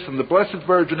exists and the Blessed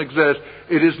Virgin exists,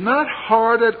 it is not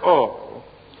hard at all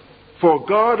for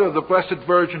God or the Blessed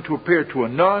Virgin to appear to a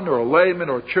nun or a layman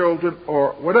or children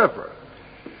or whatever.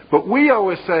 But we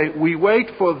always say we wait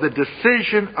for the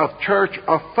decision of church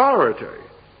authority.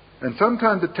 And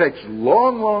sometimes it takes a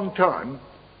long, long time.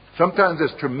 Sometimes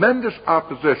there's tremendous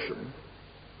opposition.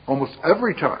 Almost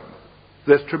every time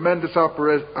there's tremendous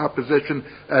opposition,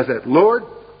 as at Lourdes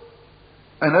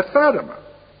and at Fatima.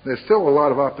 There's still a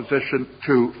lot of opposition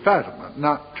to Fatima,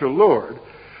 not to Lourdes.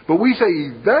 But we say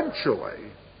eventually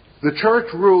the church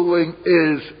ruling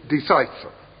is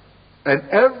decisive. And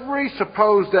every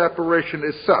supposed apparition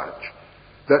is such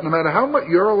that no matter how much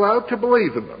you're allowed to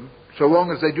believe in them, so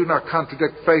long as they do not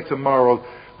contradict faith and morals,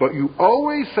 but you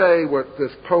always say what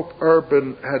this Pope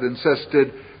Urban had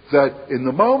insisted, that in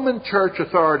the moment church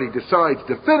authority decides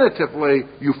definitively,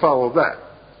 you follow that.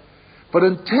 But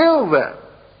until then,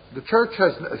 the church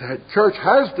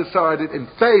has decided in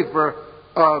favor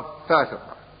of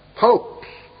Fatima. Popes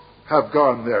have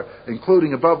gone there,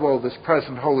 including above all this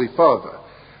present Holy Father.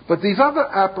 But these other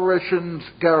apparitions,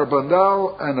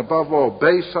 Garabandal and above all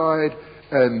Bayside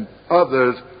and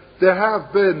others, there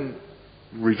have been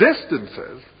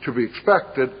resistances to be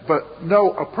expected, but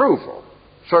no approval.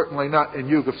 Certainly not in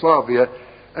Yugoslavia.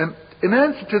 And in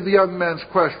answer to the young man's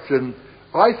question,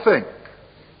 I think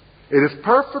it is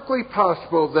perfectly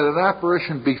possible that an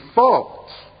apparition be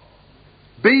false,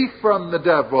 be from the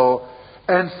devil,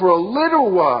 and for a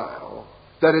little while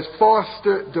that is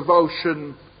foster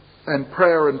devotion and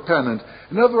prayer and penance.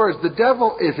 In other words, the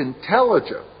devil is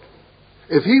intelligent.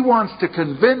 If he wants to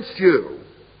convince you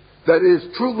that it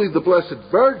is truly the Blessed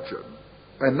Virgin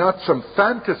and not some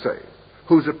fantasy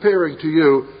who's appearing to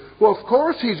you, well, of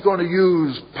course he's going to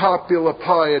use popular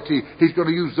piety, he's going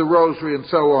to use the rosary and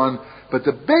so on. But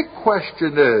the big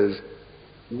question is,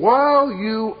 while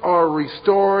you are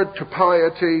restored to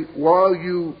piety, while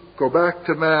you go back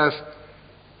to Mass,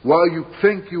 while you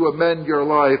think you amend your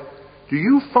life, do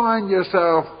you find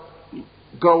yourself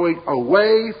going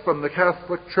away from the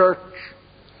Catholic Church?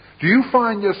 Do you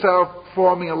find yourself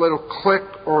forming a little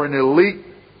clique or an elite?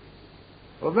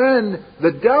 Well, then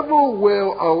the devil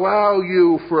will allow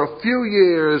you for a few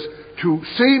years to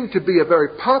seem to be a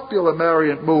very popular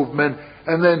Marian movement,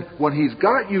 and then when he's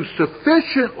got you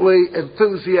sufficiently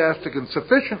enthusiastic and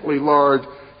sufficiently large,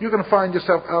 you're going to find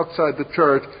yourself outside the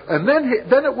church, and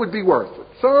then it would be worth it.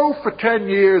 So for 10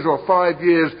 years or 5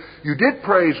 years, you did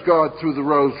praise God through the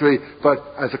rosary, but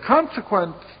as a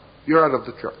consequence, you're out of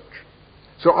the church.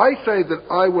 So I say that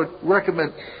I would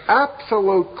recommend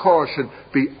absolute caution.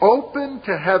 Be open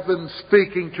to heaven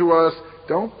speaking to us.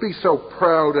 Don't be so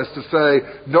proud as to say,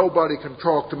 nobody can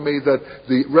talk to me, that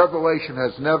the revelation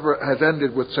has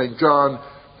ended with St. John.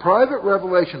 Private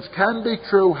revelations can be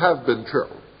true, have been true.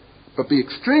 But be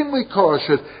extremely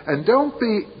cautious, and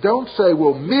don't say,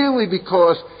 well, merely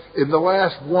because in the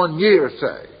last 1 year,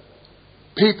 say,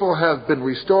 people have been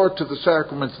restored to the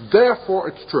sacraments, therefore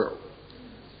it's true.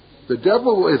 The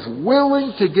devil is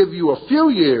willing to give you a few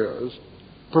years,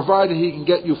 provided he can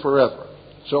get you forever.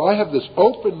 So I have this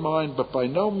open mind, but by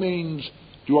no means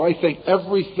do I think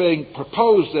everything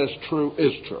proposed as true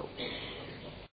is true.